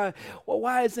 why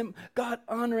isn't God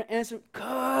honoring and answering?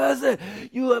 Because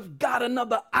you have got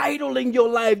another idol in your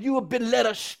life. You have been led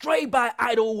astray by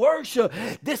idol worship.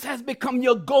 This has become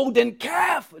your golden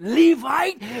calf.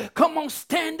 Levite, come on,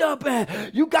 stand up.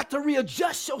 And you got to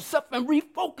readjust yourself and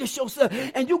refocus yourself.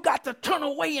 And you got to turn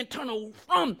away and turn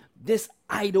from this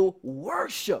idol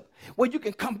worship where you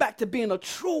can come back to being a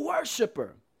true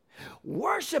worshiper.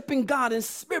 Worshiping God in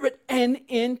spirit and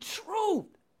in truth.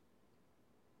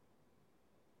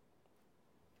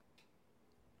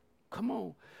 Come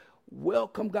on,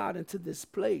 welcome God into this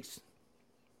place.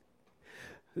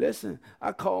 Listen,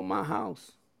 I call my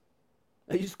house.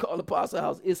 I used to call the pastor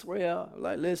house Israel. I'm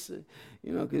like, listen,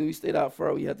 because we stayed out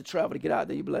far. You had to travel to get out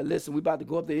there. You'd be like, listen, we about to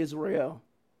go up to Israel.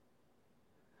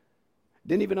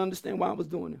 Didn't even understand why I was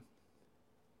doing it.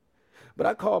 But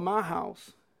I called my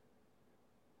house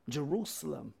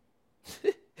Jerusalem.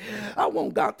 I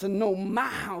want God to know my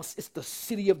house is the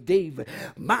city of David.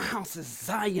 My house is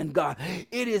Zion, God.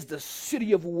 It is the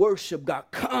city of worship, God.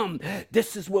 Come,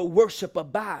 this is where worship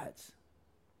abides.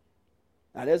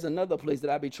 Now, there's another place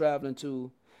that I be traveling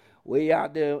to way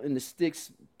out there in the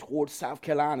sticks towards South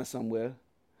Carolina somewhere,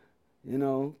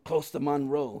 close to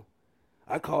Monroe.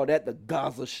 I call that the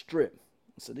Gaza Strip.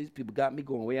 So these people got me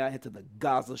going way out here to the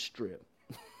Gaza Strip.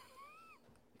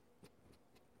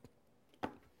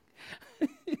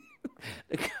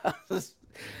 The Gaza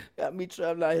got me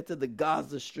traveling out here to the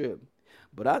Gaza Strip.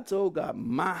 But I told God,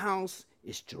 my house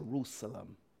is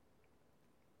Jerusalem.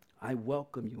 I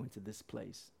welcome you into this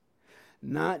place.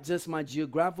 Not just my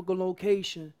geographical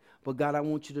location, but God, I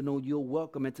want you to know you're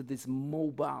welcome into this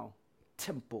mobile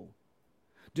temple,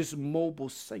 this mobile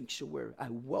sanctuary. I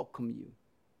welcome you.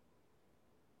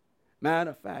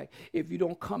 Matter of fact, if you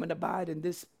don't come and abide in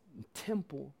this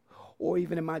temple, or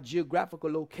even in my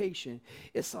geographical location,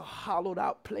 it's a hollowed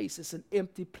out place. It's an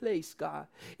empty place, God.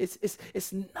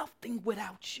 It's nothing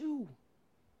without you.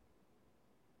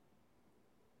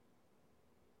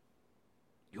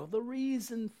 You're the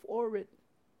reason for it.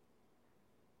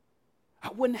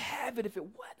 I wouldn't have it if it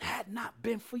had not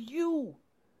been for you.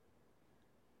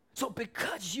 So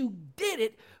because you did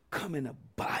it, come and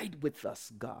abide with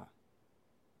us, God.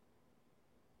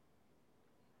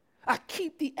 I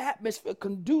keep the atmosphere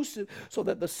conducive so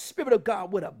that the Spirit of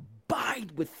God would abide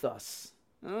with us.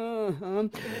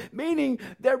 Meaning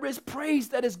there is praise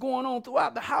that is going on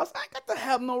throughout the house. I got to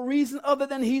have no reason other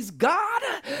than he's God.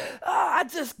 I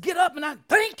just get up and I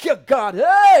thank you, God.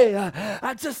 Hey,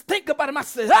 I just think about him. I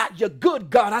say, you're good,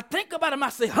 God. I think about him. I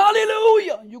say,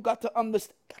 hallelujah. You got to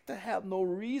understand, got to have no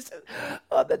reason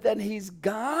other than he's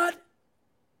God.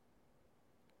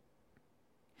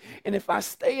 And if I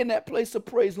stay in that place of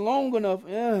praise long enough,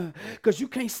 because you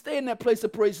can't stay in that place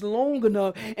of praise long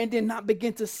enough and then not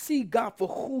begin to see God for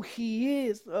who he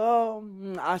is.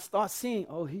 I start seeing,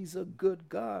 he's a good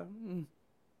God.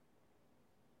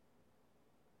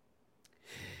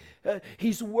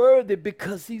 He's worthy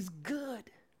because he's good.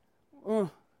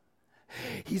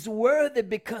 He's worthy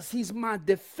because he's my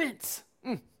defense.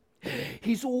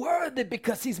 He's worthy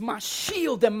because he's my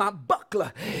shield and my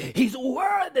buckler. He's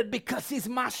worthy because he's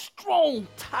my strong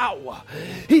tower.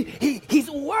 He's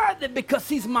worthy because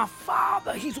he's my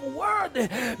father. He's worthy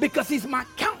because he's my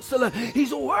counselor.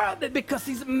 He's worthy because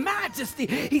he's majesty.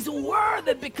 He's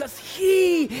worthy because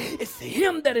he is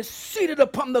him that is seated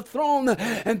upon the throne,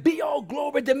 and be all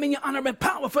glory, dominion, honor, and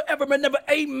power forever and ever.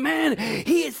 Amen.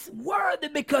 He is worthy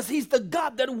because he's the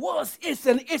God that was, is,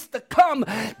 and is to come.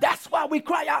 That's why we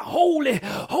cry out, holy,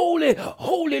 holy,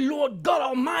 holy Lord God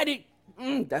Almighty.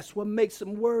 That's what makes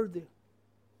him worthy.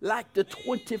 Like the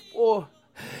 24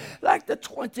 Like the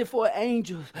 24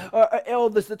 angels or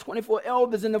elders, the 24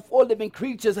 elders and the 4 living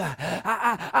creatures,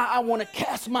 I want to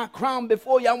cast my crown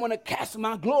before you. I want to cast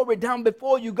my glory down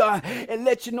before you, God, and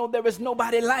let you know there is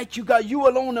nobody like you, God. You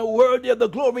alone are worthy of the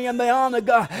glory and the honor,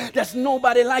 God. There's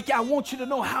nobody like you. I want you to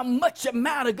know how much you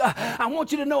matter, God. I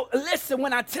want you to know, listen,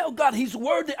 when I tell God he's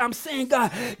worthy, I'm saying,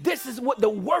 God, this is what the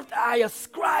worth I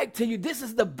ascribe to you. This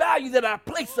is the value that I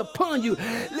place upon you.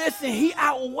 Listen, he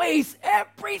outweighs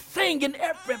everything and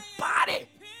everybody.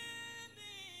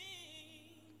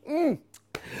 Woo,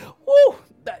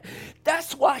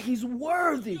 that's why he's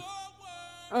worthy.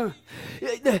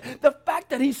 The fact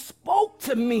that he spoke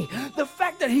to me, the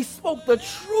fact that he spoke the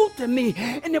truth to me,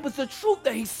 and it was the truth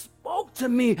that he spoke to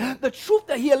me, the truth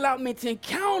that he allowed me to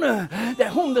encounter,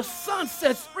 that whom the Son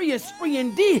sets free is free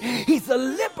indeed. He's a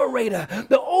liberator.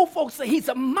 The old folks say he's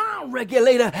a mind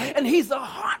regulator, and he's a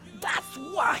heart. That's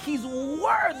why he's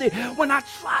worthy. When I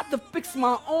tried to fix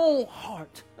my own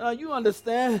heart, you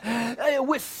understand,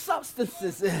 with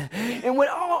substances and with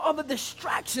all other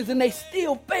distractions, and they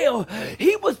still fail,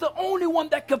 he was the only one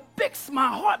that could fix my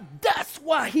heart. That's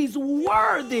why he's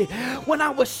worthy. When I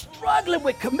was struggling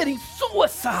with committing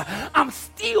suicide, I'm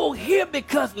still here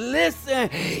because, listen,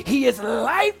 he is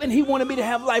life and he wanted me to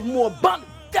have life more abundant.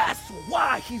 That's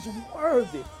why he's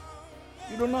worthy.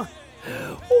 You don't know?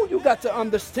 Oh, you got to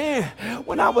understand,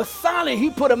 when I was silent, he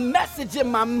put a message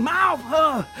in my mouth,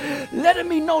 letting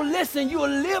me know, listen, you'll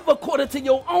live according to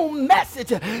your own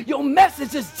message. Your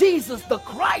message is Jesus the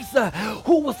Christ,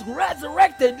 who was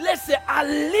resurrected. Listen, I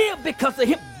live because of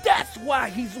him. That's why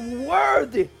he's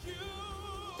worthy.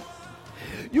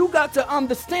 You got to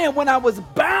understand, when I was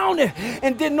bound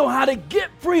and didn't know how to get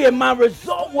free, and my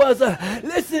result was,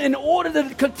 listen, in order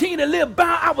to continue to live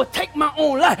bound, I would take my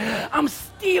own life. I'm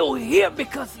still here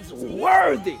because he's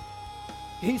worthy.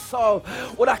 He saw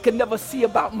what I could never see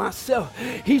about myself.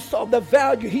 He saw the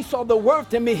value. He saw the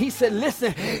worth in me. He said,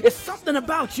 listen, it's something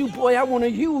about you, boy. I want to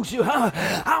use you.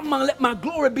 I'm going to let my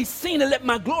glory be seen and let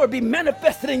my glory be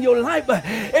manifested in your life.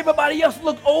 Everybody else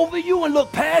look over you and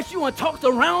look past you and talked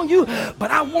around you. But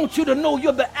I want you to know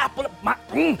you're the apple of my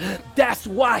That's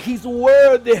why he's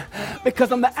worthy.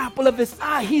 Because I'm the apple of his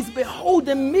eye. He's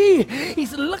beholding me.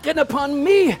 He's looking upon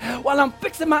me while I'm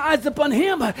fixing my eyes upon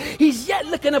him. He's yet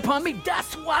looking upon me.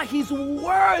 That's why he's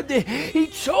worthy. He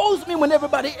chose me when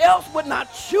everybody else would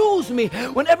not choose me.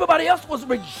 When everybody else was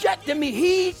rejecting me,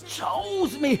 he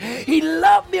chose me. He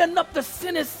loved me enough to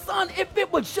send his son. If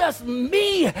it was just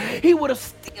me, he would have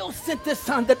still sent his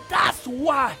son. That's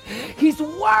why he's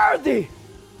worthy.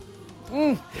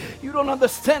 You don't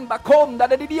understand.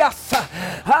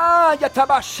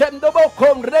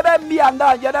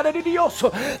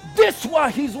 This why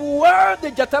he's worthy.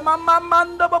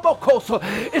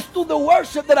 It's through the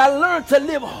worship that I learned to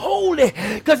live holy,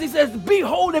 because he says, be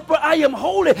holy for I am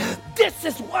holy. This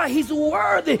is why he's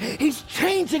worthy. He's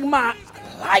changing my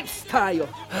lifestyle.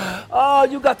 Oh,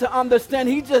 you got to understand,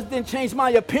 he just didn't change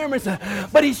my appearance,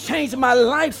 but he's changed my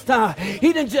lifestyle.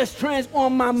 He didn't just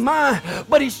transform my mind,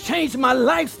 but he's changed my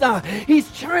lifestyle.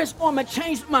 He's transformed and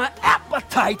changed my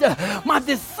appetite, my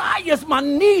desires, my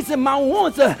needs, and my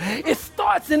wants. It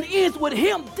starts and ends with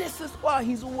him. This is why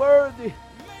he's worthy.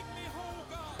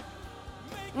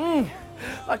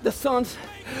 Like the song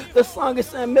is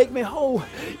saying, make me whole.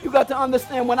 You got to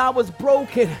understand, when I was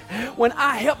broken, when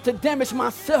I helped to damage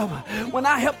myself, when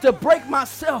I helped to break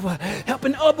myself,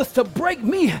 helping others to break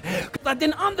me, because I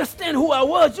didn't understand who I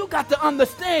was. You got to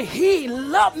understand, he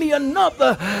loved me enough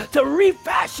to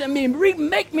refashion me,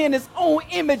 remake me in his own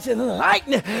image and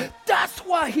likeness. That's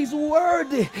why he's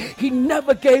worthy. He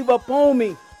never gave up on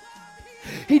me.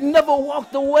 He never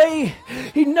walked away.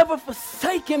 He never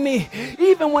forsaken me.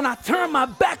 Even when I turned my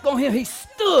back on him, he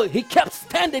stood. He kept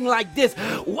standing like this,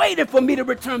 waiting for me to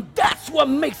return. That's what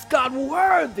makes God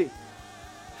worthy.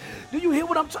 Do you hear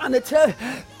what I'm trying to tell you?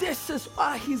 This is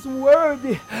why he's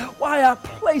worthy, why I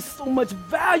place so much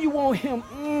value on him.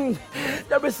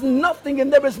 There is nothing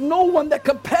and there is no one that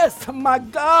compares to my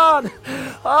God.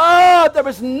 There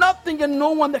is nothing and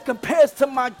no one that compares to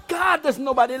my God. There's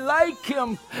nobody like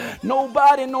him.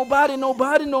 Nobody.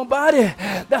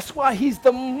 That's why he's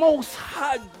the most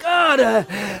high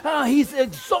God. He's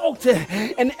exalted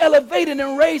and elevated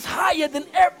and raised higher than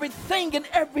everything and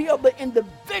every other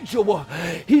individual.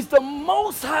 He's the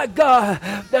most high God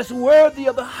that's worthy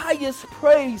of the highest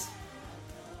praise,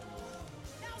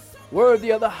 worthy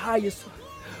of the highest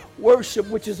worship,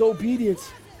 which is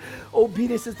obedience.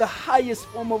 Obedience is the highest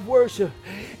form of worship,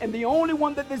 and the only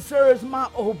one that deserves my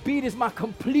obedience, my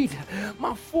complete,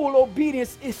 my full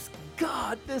obedience, is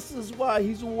God. This is why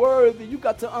he's worthy. You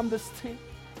got to understand.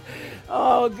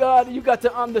 Oh, God, you got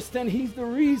to understand He's the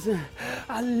reason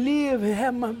I live and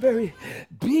have my very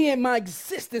being, my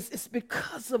existence. It's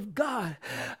because of God.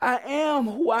 I am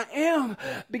who I am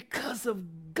because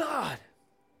of God.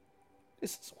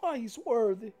 This is why He's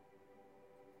worthy.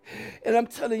 And I'm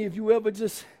telling you, if you ever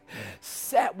just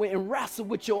sat with and wrestled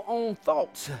with your own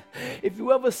thoughts, if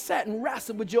you ever sat and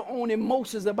wrestled with your own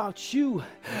emotions about you,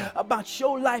 about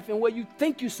your life and where you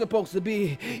think you're supposed to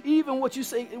be, even what you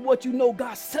say, what you know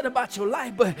God said about your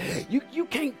life, but you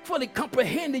can't fully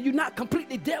comprehend it, you're not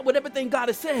completely dealt with everything God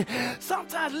has said.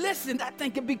 Sometimes, listen, that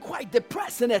thing can be quite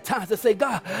depressing at times to say,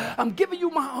 God, I'm giving you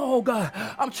my all, God.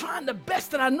 I'm trying the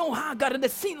best that I know how, God, and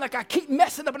it seems like I keep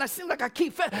messing up and it seems like I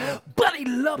keep failing, but He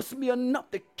loves me enough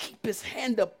to keep His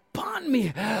hand upon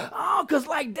me. Oh, because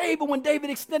like David, when David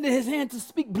extended his hand to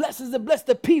speak blessings and bless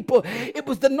the people, it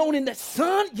was the knowing that,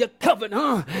 son, you're covered,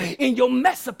 huh? In your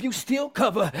mess up, you still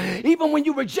cover. Even when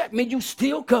you reject me, you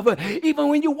still cover. Even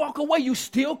when you walk away, you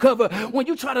still cover. When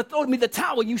you try to throw me the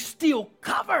towel, you still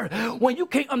cover. When you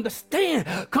can't understand,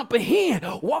 comprehend,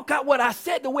 walk out what I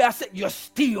said the way I said, you're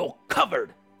still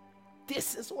covered.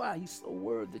 This is why He's so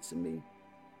worthy to me.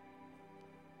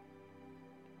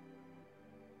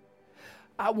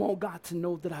 I want God to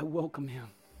know that I welcome Him.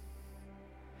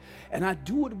 And I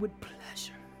do it with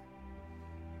pleasure.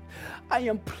 I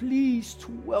am pleased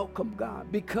to welcome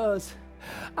God because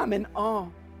I'm in awe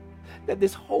that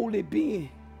this holy being,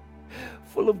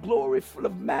 full of glory, full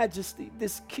of majesty,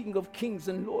 this King of kings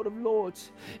and Lord of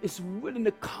lords, is willing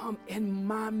to come in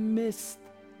my midst.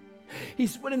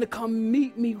 He's willing to come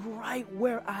meet me right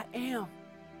where I am.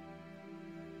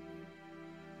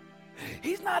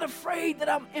 He's not afraid that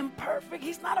I'm imperfect.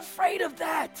 He's not afraid of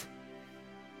that.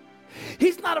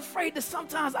 He's not afraid that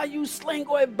sometimes I use slang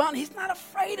or abundance. He's not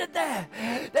afraid of that.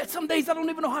 That some days I don't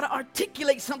even know how to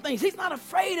articulate some things. He's not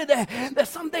afraid of that. That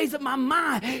some days that my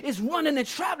mind is running and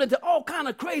traveling to all kind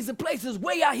of crazy places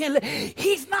way out here.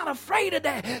 He's not afraid of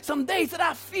that. Some days that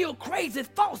I feel crazy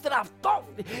thoughts that I've thought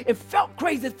and felt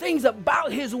crazy things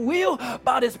about His will,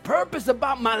 about His purpose,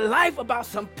 about my life, about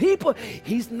some people.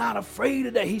 He's not afraid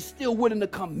of that. He's still willing to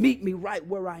come meet me right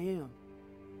where I am.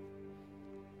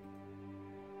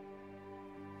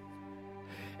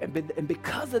 And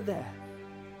because of that,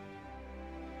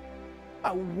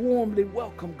 I warmly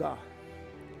welcome God.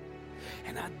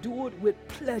 And I do it with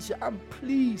pleasure. I'm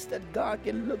pleased that God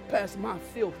can look past my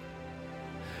filth.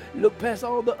 Look past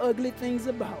all the ugly things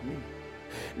about me.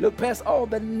 Look past all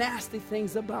the nasty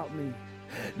things about me.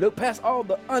 Look past all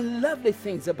the unlovely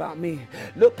things about me.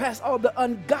 Look past all the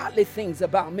ungodly things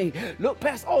about me. Look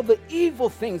past all the evil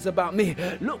things about me.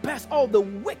 Look past all the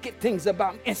wicked things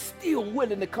about me and still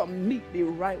willing to come meet me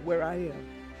right where I am.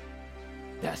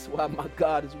 That's why my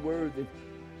God is worthy.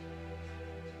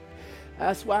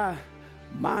 That's why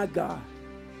my God,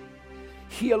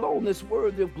 He alone is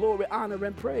worthy of glory, honor,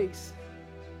 and praise.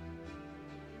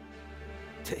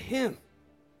 To Him.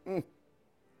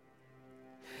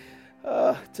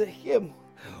 To Him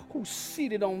who's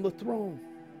seated on the throne.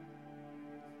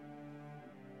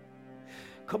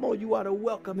 Come on, you ought to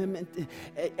welcome Him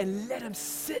and let Him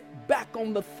sit back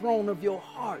on the throne of your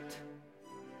heart.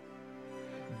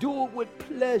 Do it with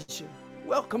pleasure.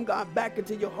 Welcome God back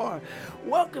into your heart.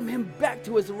 Welcome Him back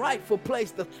to His rightful place,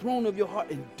 the throne of your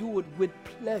heart, and do it with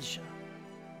pleasure.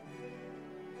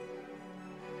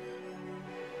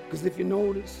 Because if you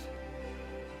notice,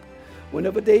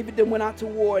 whenever David then went out to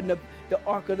war and the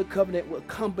Ark of the Covenant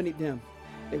accompanied them,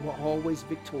 they were always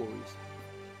victorious.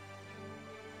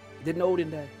 Denoting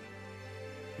that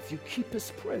if you keep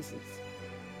His presence,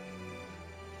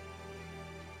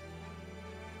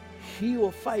 He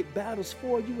will fight battles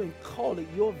for you and call it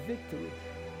your victory.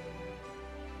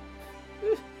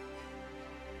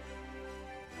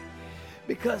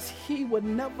 Because He will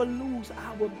never lose,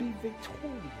 I will be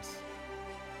victorious.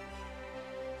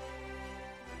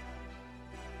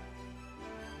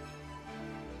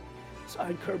 So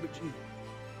I encourage you,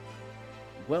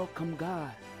 welcome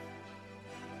God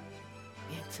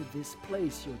into this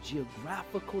place, your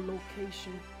geographical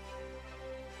location,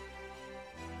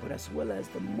 but as well as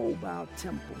the mobile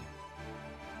temple,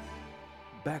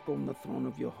 back on the throne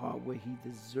of your heart where He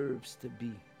deserves to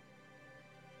be.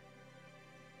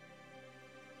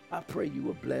 I pray you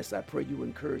were blessed. I pray you were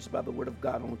encouraged by the word of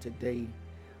God on today.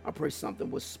 I pray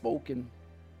something was spoken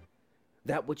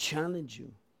that would challenge you.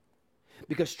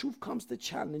 Because truth comes to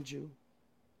challenge you.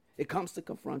 It comes to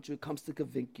confront you. It comes to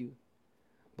convict you.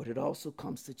 But it also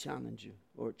comes to challenge you,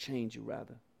 or change you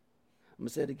rather. I'm going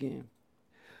to say it again.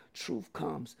 Truth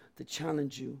comes to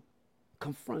challenge you,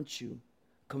 confront you,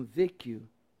 convict you.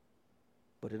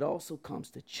 But it also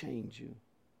comes to change you.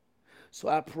 So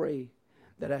I pray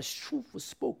that as truth was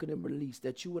spoken and released,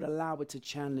 that you would allow it to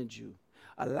challenge you,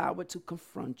 allow it to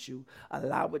confront you,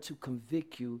 allow it to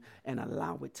convict you, and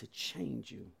allow it to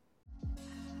change you.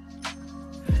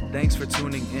 Thanks for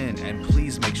tuning in, and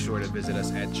please make sure to visit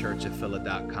us at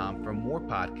churchofphila.com for more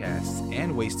podcasts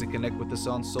and ways to connect with us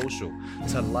on social,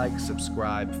 to like,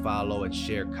 subscribe, follow, and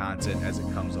share content as it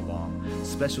comes along.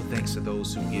 Special thanks to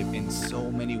those who give in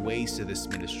so many ways to this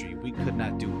ministry. We could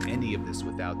not do any of this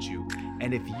without you.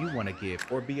 And if you want to give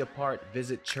or be a part,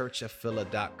 visit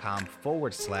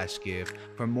churchofphila.com/give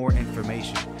for more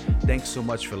information. Thanks so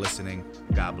much for listening.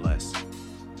 God bless.